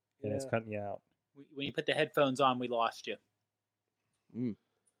 and it's Yeah. cutting you out. When you put the headphones on, we lost you.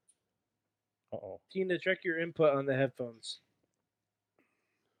 Uh-oh. Tina, check your input on the headphones.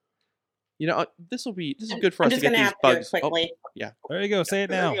 You know, this is good for I'm us just to get gonna these have to do bugs. it quickly. There you go. Say it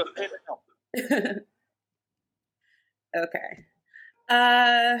now. Okay.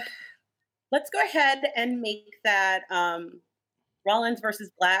 Let's go ahead and make that Rollins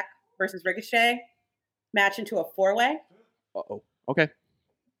versus Black versus Ricochet match into a 4-way Uh-oh. Okay.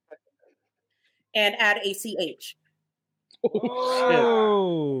 and add ACH.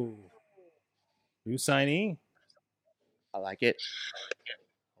 Oh. New signee. I like it.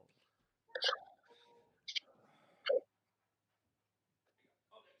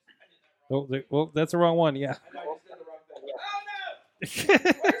 Oh, well, that's the wrong one. Yeah.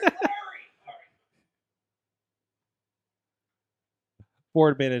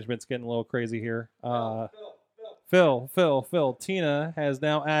 Board management's getting a little crazy here. Phil. Tina has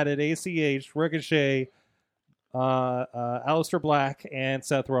now added ACH, Ricochet, Aleister Black, and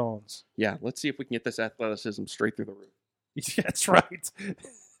Seth Rollins. Yeah, let's see if we can get this athleticism straight through the roof. That's right.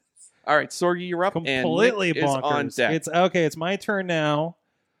 All right, Sorgi, you're up. Completely and Nick is bonkers. on deck. It's okay. It's my turn now.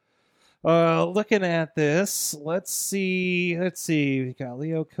 Looking at this, let's see. We got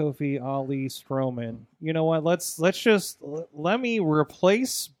Leo, Kofi, Ali, Strowman. You know what? Let me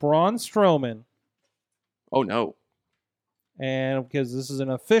replace Braun Strowman, Oh, no. and because this is an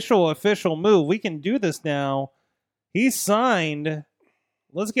official move, we can do this now. He's signed.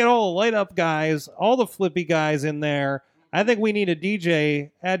 Let's get all the light up guys, all the flippy guys in there. I think we need a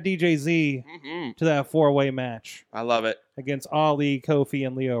DJ. Add DJ Z to that 4-way match I love it. against Ali, Kofi,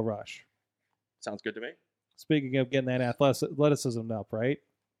 and Leo Rush. Sounds good to me. Speaking of getting that athleticism up, right?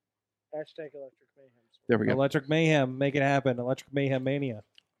 Hashtag Electric Mayhem. There we go. Electric Mayhem, make it happen. Electric Mayhem Mania.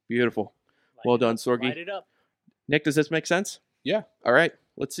 Beautiful. Light Well it done, up, Sorgi. Light it up. Nick, does this make sense? Yeah. All right.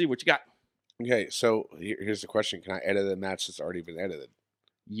 Let's see what you got. Okay, so here's the question: can I edit a match that's already been edited?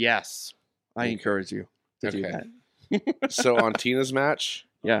 Yes. I Okay. encourage you to do Okay. that. So on Tina's match,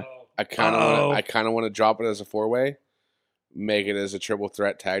 Yeah. I kind of want to drop it as a 4-way, make it as a triple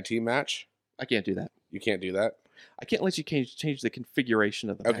threat tag team match. I can't do that. You can't do that. I can't let you change the configuration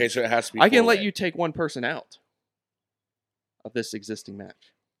of the match. Okay, so it has to be. I can let 4-way. you take one person out of this existing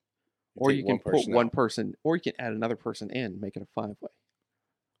match. You Or take you can one put person one out. person, or you can add another person in, make it a 5-way.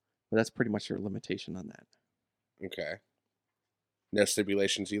 But that's pretty much your limitation on that. Okay. No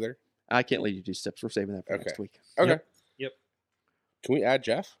stipulations either. I can't let you do steps. We're saving that for Okay. next week. Okay. Yep. Can we add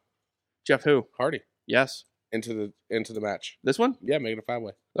Jeff Jeff, who? Hardy Yes. into the match? This one? Yeah, make it a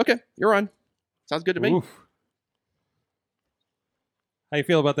 5-way. Okay, you're on. Sounds good to me. Oof. How you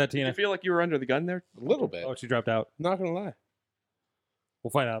feel about that, Did you Tina? feel like you were under the gun there? A little bit. Oh, she dropped out. Not gonna lie.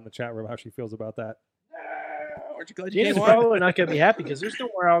 We'll find out in the chat room how she feels about that. Aren't you glad you Tina's came on? probably not going to be happy because there's no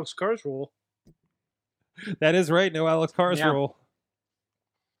more Alex Cars rule. That is right. No Alex Cars Yeah. rule.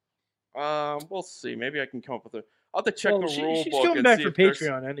 We'll see. Maybe I can come up with a. I'll have to check Well, the rule she's book coming and back see for if there's-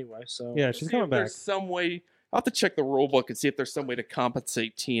 Patreon anyway, so Yeah, she's see coming if back. There's some way. I'll have to check the rule book and see if there's some way to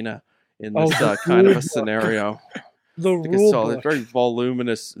compensate Tina in Oh, this the kind of rule a scenario. the It's rule all book. very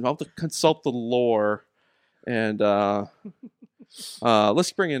voluminous. I'll have to consult the lore, and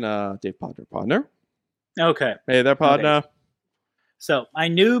let's bring in Dave Podner. Podner, Okay. hey there, Podner. So I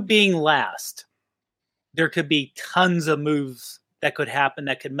knew being last, there could be tons of moves that could happen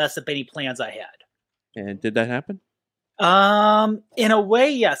that could mess up any plans I had. And did that happen? In a way,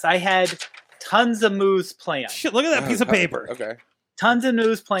 yes. I had tons of moves planned. Shit, look at that piece of paper. Okay. Tons of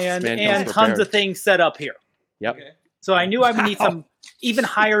moves planned This man and comes tons prepared. of things set up here. Yep. So I knew I would need some even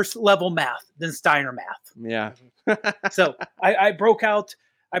higher level math than Steiner math. Yeah. So I broke out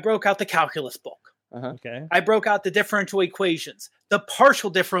the calculus book. Okay. I broke out the differential equations, the partial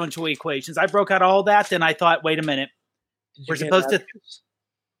differential equations. I broke out all that. Then I thought, wait a minute. Did you We're get an supposed to. abacus?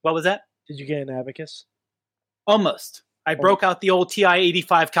 What was that? Did you get an abacus? Almost. I broke out the old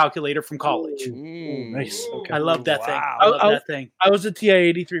TI-85 calculator from college. Mm. Nice. Okay. I love that thing. Wow. I love Oh, that thing. I was a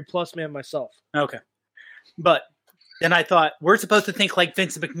TI-83 plus man myself. Okay. But then I thought, we're supposed to think like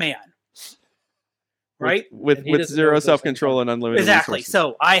Vince McMahon. Right? With And he with doesn't know zero what those self control and unlimited Exactly. resources.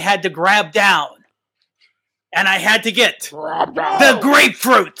 So I had to grab down and I had to get the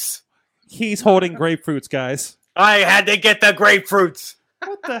grapefruits. He's holding grapefruits, guys. I had to get the grapefruits.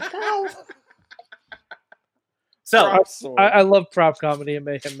 What the hell? So I love prop comedy and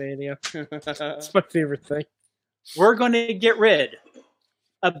Mayhem Mania. It's my favorite thing. we're going to get rid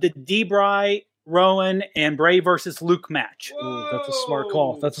of the Debray Rowan and Bray versus Luke match. Ooh, that's a smart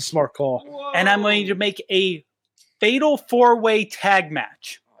call. That's a smart call. And I'm going to make a fatal 4-way tag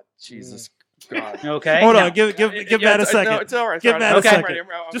match. Jesus God. Okay. Hold Now- on, give Matt a second. No, it's all right. Give Matt a second.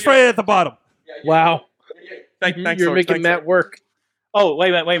 Just right at the bottom. Wow. Thanks, You're Sorg. making Thanks, Matt Sorg. work. Oh,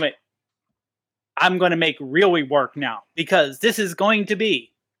 wait a minute. I'm going to make really work now because this is going to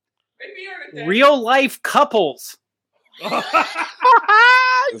be real life couples.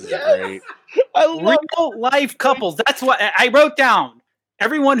 This is great. I love Real life couples. That's what I wrote down.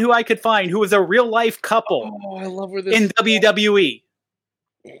 Everyone who I could find who was a real life couple Oh, I love where this in is WWE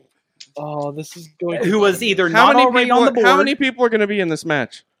Oh, this is going who was either How not many already people? on the board. How many people are going to be in this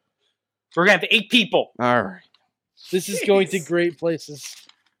match? We're going to have 8 people. All right. This is going to great places.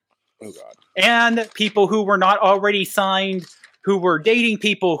 Oh God. And people who were not already signed, who were dating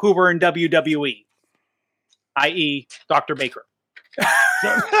people who were in WWE, i.e., Dr. Baker.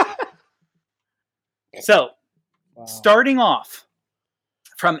 So, Wow. starting off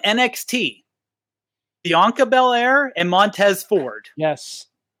from NXT, Bianca Belair and Montez Ford. Yes.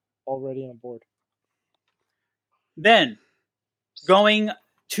 Already on board. Then, going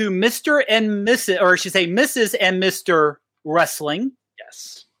to Mr. and Mrs., or I should say Mrs. and Mr. Wrestling.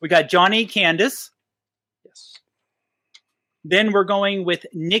 Yes. We got Johnny Candace. Yes. Then we're going with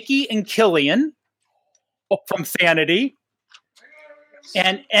Nikki and Killian from Sanity.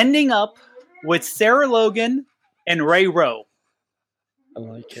 And ending up with Sarah Logan and Ray Rowe. I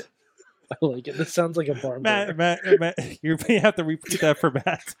like it. I like it. This sounds like a barn burner. Matt, you have to repeat that for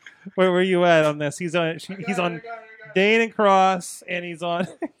Matt. Where were you at on this? He's on Dane Cross, and he's on.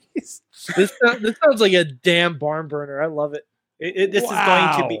 This sounds like a damn barn burner. I love it. This is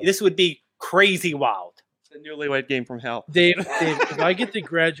going to be. This would be crazy wild. The newlywed game from hell. Dave, if I get to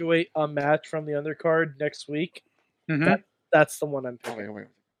graduate a match from the undercard next week, Mhm. that's the one I'm Oh, picking. wait.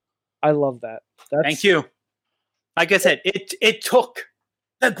 I love that. Thank you. Like I said, it took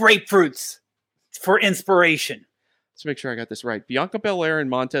the grapefruits for inspiration. Let's make sure I got this right. Bianca Belair and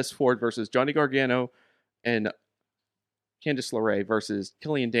Montez Ford versus Johnny Gargano and Candice LeRae versus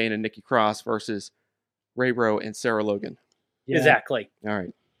Killian Dane and Nikki Cross versus Ray Rowe and Sarah Logan. Yeah. Exactly. All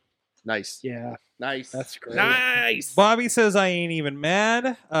right. Nice. Yeah, Nice. that's great. Nice. Bobby says I ain't even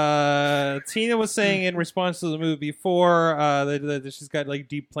mad. Tina was saying in response to the move before that she's got like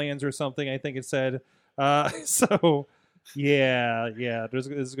deep plans or something. I think it said. So yeah. This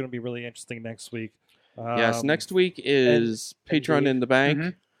is going to be really interesting next week. Yes, next week is and Patreon Dave. in the Bank.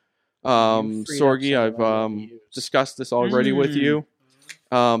 Mhm. You freed up Sorgi, some I've of our reviews. discussed this already with you.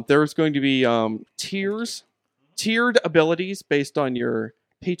 There's going to be tiered abilities based on your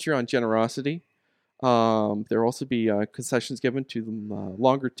Patreon generosity. There will also be concessions given to the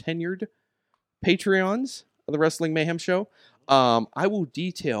longer tenured Patreons of the Wrestling Mayhem Show. I will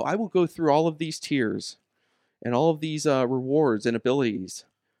go through all of these tiers and all of these rewards and abilities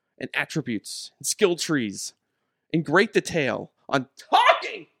and attributes and skill trees in great detail on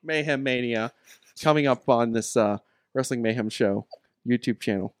Talking Mayhem Mania coming up on this Wrestling Mayhem Show YouTube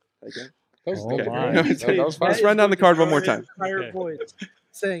channel. That Oh was, my. that was fun. Let's run down the card one more time. Higher Okay. voice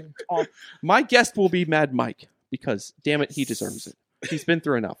saying talk. My guest will be Mad Mike because, damn it, he deserves it. He's been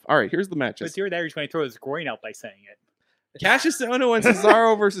through enough. All right, here's the matches. But you're there, he's going to throw his groin out by saying it. Cassius Ohno and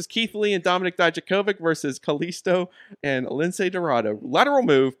Cesaro versus Keith Lee and Dominic Dijakovic versus Kalisto and Lince Dorado. Lateral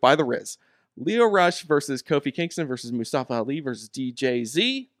move by the Riz. Leo Rush versus Kofi Kingston versus Mustafa Ali versus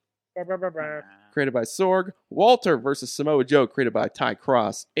DJZ. Created by Sorg. Walter versus Samoa Joe. Created by Ty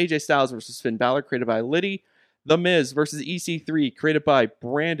Cross. AJ Styles versus Finn Balor. Created by Liddy. The Miz versus EC3. Created by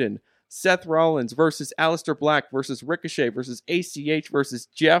Brandon. Seth Rollins versus Aleister Black versus Ricochet versus ACH versus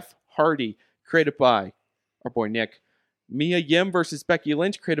Jeff Hardy. Created by our boy Nick. Mia Yim versus Becky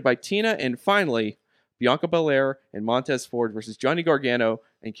Lynch, created by Tina. And finally, Bianca Belair and Montez Ford versus Johnny Gargano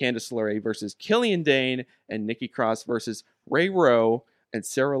and Candice LeRae versus Killian Dane and Nikki Cross versus Ray Rowe and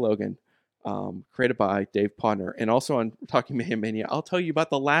Sarah Logan, created by Dave Podner. And also on Talking Mayhem Mania, I'll tell you about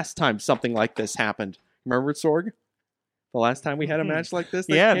the last time something like this happened. Remember it, Sorg? The last time we had a match like this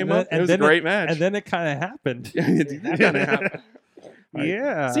that came up? It was a great match. And then it kind of happened. It kind of happened. All right.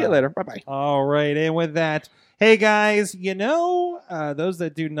 Yeah. See you later. Bye-bye. All right. And with that, hey guys, those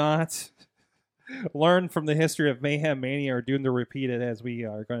that do not learn from the history of Mayhem Mania are doomed to repeat it, as we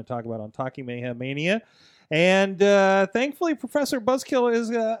are going to talk about on Talking Mayhem Mania. And thankfully, Professor Buzzkill is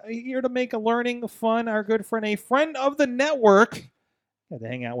here to make a learning fun. Our good friend, a friend of the network. Had to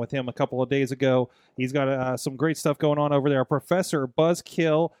hang out with him a couple of days ago. He's got some great stuff going on over there.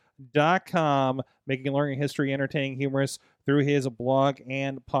 ProfessorBuzzkill.com, making learning history entertaining, humorous through his blog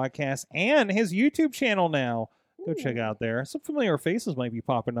and podcast and his YouTube channel now. Go check out there. Some familiar faces might be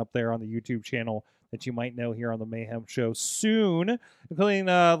popping up there on the YouTube channel that you might know here on the Mayhem Show soon, including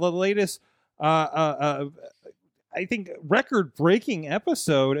the latest, I think, record-breaking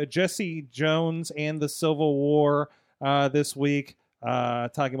episode, Jesse Jones and the Civil War this week,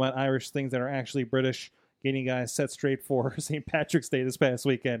 talking about Irish things that are actually British, getting guys set straight for St. Patrick's Day this past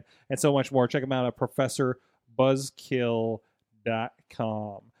weekend, and so much more. Check them out at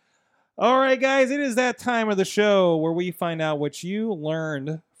ProfessorBuzzkill.com. All right, guys, it is that time of the show where we find out what you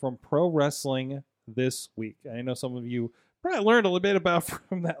learned from pro wrestling this week. I know some of you probably learned a little bit about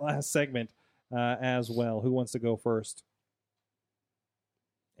from that last segment as well. Who wants to go first?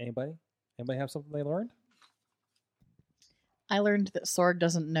 Anybody? Anybody have something they learned? I learned that Sorg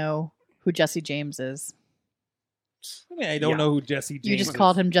doesn't know who Jesse James is. I mean, I don't know who Jesse James is. You just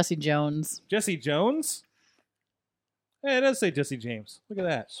called him Jesse Jones. Jesse Jones? Hey, it does say Jesse James. Look at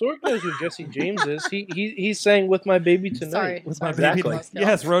that. Sorg knows who Jesse James is. He's saying "With My Baby Tonight." Sorry, With my sorry, baby. exactly.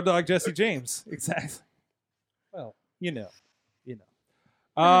 Yes, Road Dogg Jesse James. Exactly. Well, you know. It's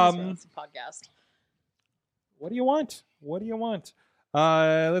a podcast. What do you want? What do you want?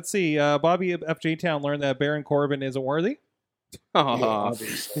 Let's see. Bobby FJ Town learned that Baron Corbin isn't worthy. Yeah.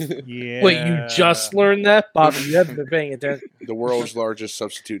 Wait, you just learned that, Bobby? You haven't been paying attention. The world's largest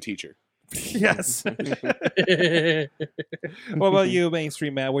substitute teacher. Yes. What about you,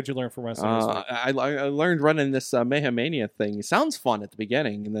 Mainstream Matt? What'd you learn from wrestling this week? I learned running this Mayhem Mania thing. It sounds fun at the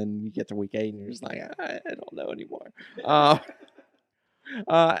beginning, and then you get to week 8, and you're just like, I don't know anymore. I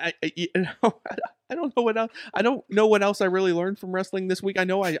don't know what else. I don't know what else I really learned from wrestling this week. I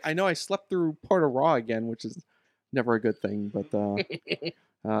know I slept through part of Raw again, which is never a good thing. But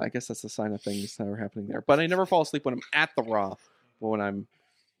I guess that's a sign of things that are happening there. But I never fall asleep when I'm at the Raw, but when I'm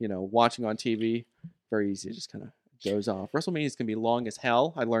watching on TV, very easy to just kind of doze off. WrestleMania is gonna be long as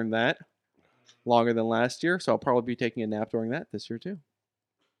hell. I learned that, longer than last year, so I'll probably be taking a nap during that this year too.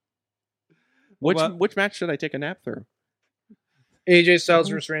 Which match should I take a nap through? AJ Styles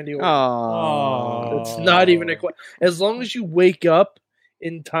versus Randy Orton. Oh, It's not even a question. As long as you wake up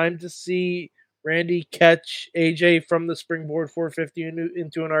in time to see Randy catch AJ from the springboard 450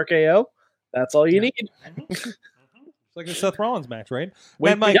 into an RKO, that's all you need. It's like the Seth Rollins match, right?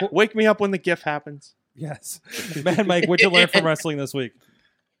 Wake me up when the GIF happens. Yes. Mad Mike, what'd you learn from wrestling this week?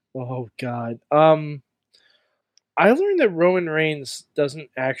 Oh God. I learned that Roman Reigns doesn't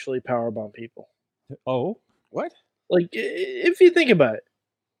actually powerbomb people. Oh, What? Like, if you think about it,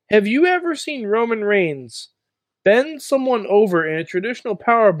 have you ever seen Roman Reigns bend someone over in a traditional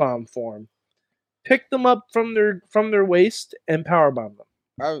powerbomb form, pick them up from their waist, and powerbomb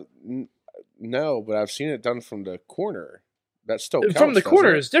them? No, but I've seen it done from the corner. That still counts, from the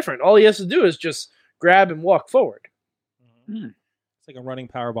corner is different. All he has to do is just grab and walk forward. it's like a running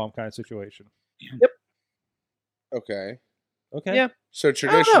powerbomb kind of situation. Okay. Okay. Yeah. So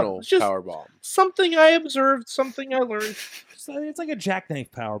traditional It's just powerbomb. something I observed, something I learned. So it's like a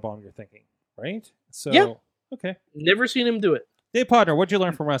jackknife powerbomb, you're thinking, right? So, Yeah. Okay. Never seen him do it. Dave Potter, what'd you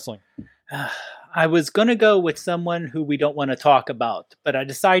learn from wrestling? I was going to go with someone who we don't want to talk about, but I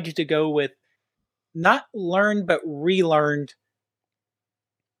decided to go with not learned, but relearned.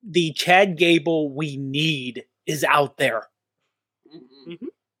 The Chad Gable we need is out there. Mm-hmm.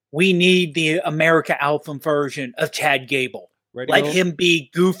 We need the America Alpha version of Chad Gable. Let him be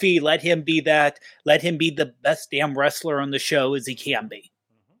goofy. Let him be that. Let him be the best damn wrestler on the show as he can be.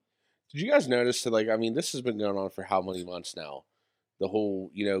 Did you guys notice that, this has been going on for how many months now? The whole,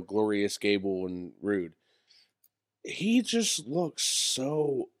 glorious Gable and Rude. He just looks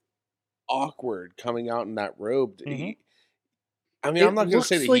so awkward coming out in that robe. Mhm. I'm not going to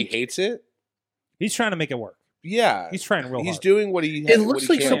say that he hates it. He's trying to make it work. Yeah. He's trying real hard. He's doing what he It looks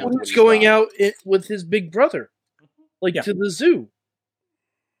like someone who's going out with his big brother, to the zoo.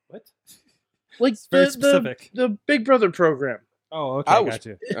 What? Like It's very specific. The Big Brother program. Oh, okay, got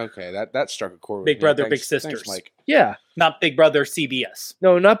you. Okay, that struck a chord. Big with me. Brother, Thanks- Big Sisters. Thanks, Mike. Yeah. Not Big Brother CBS.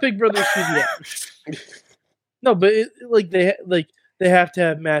 No, not Big Brother CBS. No, but they have to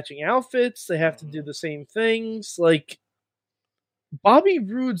have matching outfits. They have to do the same things. Like, Bobby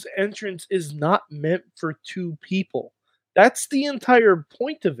Roode's entrance is not meant for two people. That's the entire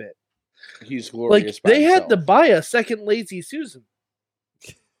point of it. He's glorious. Like, they had to buy a second Lazy Susan.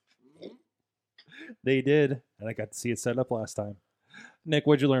 They did, and I got to see it set up last time. Nick,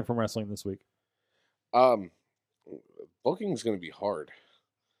 what'd you learn from wrestling this week? Booking's going to be hard.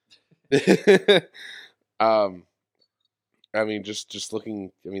 Just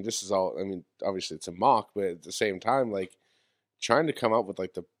looking. This is all. Obviously it's a mock, but at the same time, trying to come up with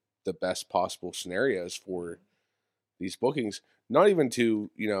the best possible scenarios for these bookings. Not even to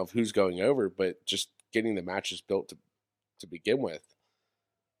of who's going over, but just getting the matches built to begin with.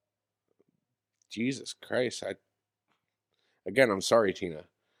 Jesus Christ! I'm sorry, Tina.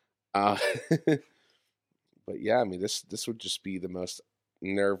 But yeah, I mean, this would just be the most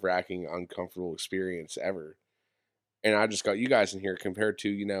nerve-wracking, uncomfortable experience ever. And I just got you guys in here compared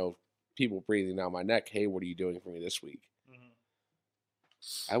to, people breathing down my neck. Hey, what are you doing for me this week?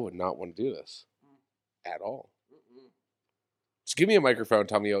 I would not want to do this at all. Just give me a microphone,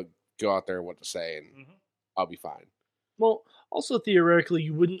 tell me go out there what to say, and I'll be fine. Well, also theoretically,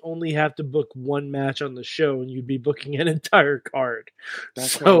 you wouldn't only have to book one match on the show, and you'd be booking an entire card.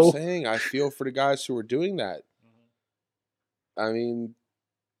 That's what I'm saying. I feel for the guys who are doing that. I mean,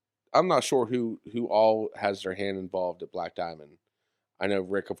 I'm not sure who all has their hand involved at Black Diamond. I know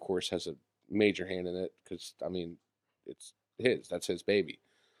Rick, of course, has a major hand in it because, I mean, it's his. That's his baby.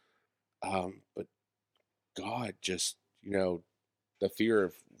 But God, just, the fear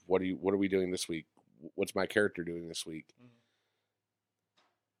of what are we doing this week? What's my character doing this week?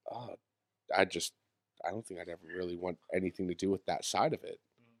 I don't think I'd ever really want anything to do with that side of it.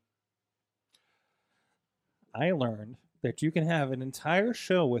 I learned that you can have an entire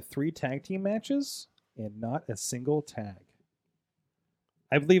show with 3 tag team matches and not a single tag.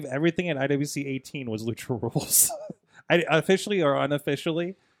 I believe everything at IWC 18 was Lucha Rules. Officially or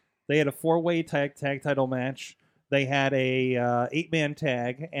unofficially, they had a 4-way tag title match. They had a 8-man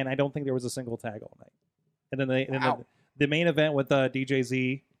tag, and I don't think there was a single tag all night. And then the main event with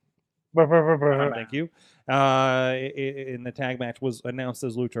DJZ. Thank you. In the tag match was announced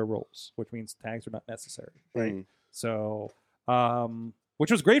as Lucha Rules, which means tags are not necessary. Right. So,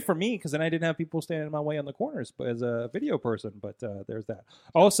 which was great for me because then I didn't have people standing in my way on the corners, but as a video person. But there's that.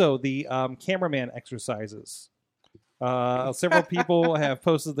 Also, the cameraman exercises. Several people have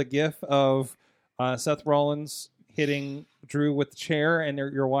posted the GIF of Seth Rollins hitting Drew with the chair, and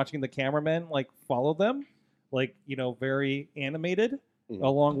you're watching the cameraman follow them, very animated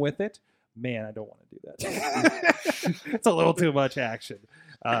along with it. Man, I don't want to do that. It's a little too much action,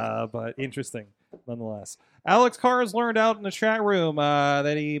 but interesting nonetheless. Alex Carr has learned out in the chat room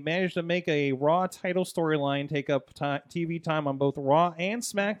that he managed to make a Raw title storyline take up TV time on both Raw and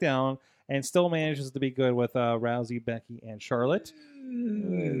SmackDown, and still manages to be good with Rousey, Becky, and Charlotte.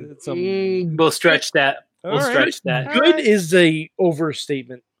 We'll stretch that. Stretch that. Good is a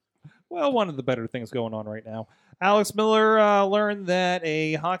overstatement. Well, one of the better things going on right now. Alex Miller learned that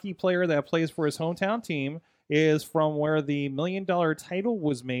a hockey player that plays for his hometown team is from where the $1 million title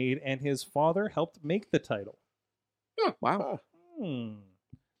was made, and his father helped make the title. Oh, wow.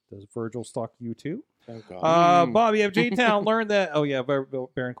 Does Virgil stalk you too? Oh, God. Bobby of J-Town learned that... Oh, yeah,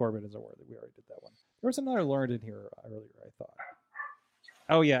 Baron Corbin isn't worthy. We already did that one. There was another learned in here earlier, I thought.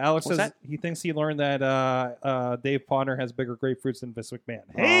 Oh, yeah, Alex says he thinks he learned that Dave Potter has bigger grapefruits than Vince McMahon.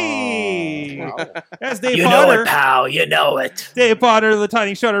 Hey! Wow. That's Dave Potter. You know it, pal. You know it. Dave Potter of the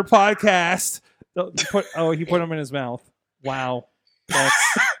Tiny Shutter podcast. He put them in his mouth. Wow. That's...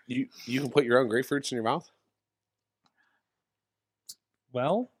 You can put your own grapefruits in your mouth?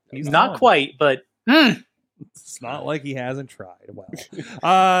 Well, he's not quite, but... It's not like he hasn't tried. Well,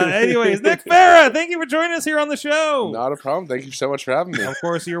 anyways, Nick Farah, thank you for joining us here on the show. Not a problem. Thank you so much for having me. Of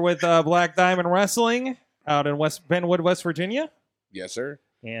course, you're with Black Diamond Wrestling out in Benwood, West Virginia. Yes, sir.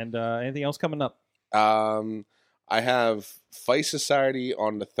 And anything else coming up? I have Fight Society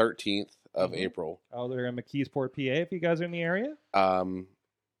on the 13th of April. Oh, they're in McKeesport, PA. If you guys are in the area, I'm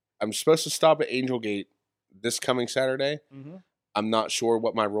supposed to stop at Angel Gate this coming Saturday. I'm not sure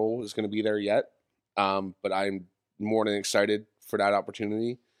what my role is going to be there yet. But I'm more than excited for that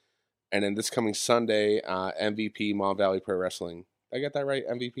opportunity. And then this coming Sunday, MVP Mon Valley Pro Wrestling. Did I get that right?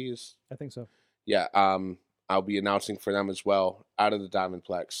 MVP is? I think so. Yeah. I'll be announcing for them as well out of the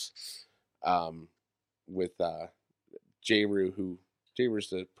Diamondplex with J-Roo, J-Roo's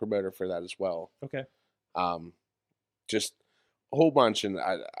the promoter for that as well. Okay. Just a whole bunch, and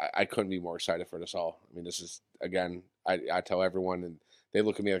I couldn't be more excited for this all. I mean, this is, again, I tell everyone, and they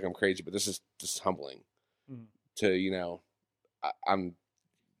look at me like I'm crazy, but this is humbling to, I'm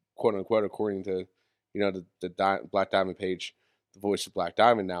quote unquote, according to, the Black Diamond page, the voice of Black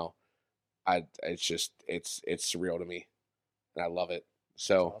Diamond now. It's surreal to me, and I love it.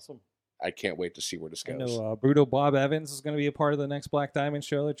 So That's awesome. I can't wait to see where this goes. I know Bruto Bob Evans is going to be a part of the next Black Diamond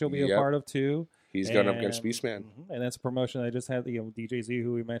show that you'll be a part of too. He's going up against Beastman. And that's a promotion I just had. DJZ,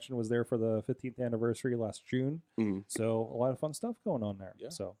 who we mentioned, was there for the 15th anniversary last June. So a lot of fun stuff going on there. Yeah.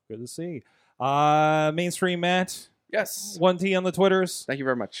 So good to see. Mainstream Matt. Yes. 1T on the Twitters. Thank you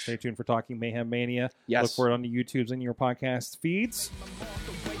very much. Stay tuned for Talking Mayhem Mania. Yes. Look for it on the YouTubes and your podcast feeds.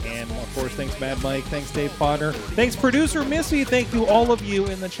 And, of course, thanks, Mad Mike. Thanks, Dave Potter. Thanks, producer Missy. Thank you, all of you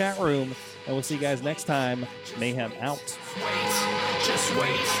in the chat room. And we'll see you guys next time. Mayhem out. Just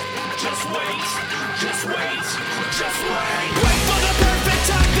wait, just wait, just wait, just wait. Wait for the perfect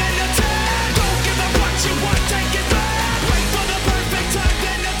time, then attack. Don't give up what you want, take it back. Wait for the perfect time,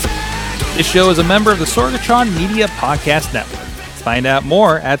 then attack. This show is a member of the Sorgatron Media Podcast Network. Find out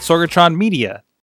more at sorgatronmedia.com.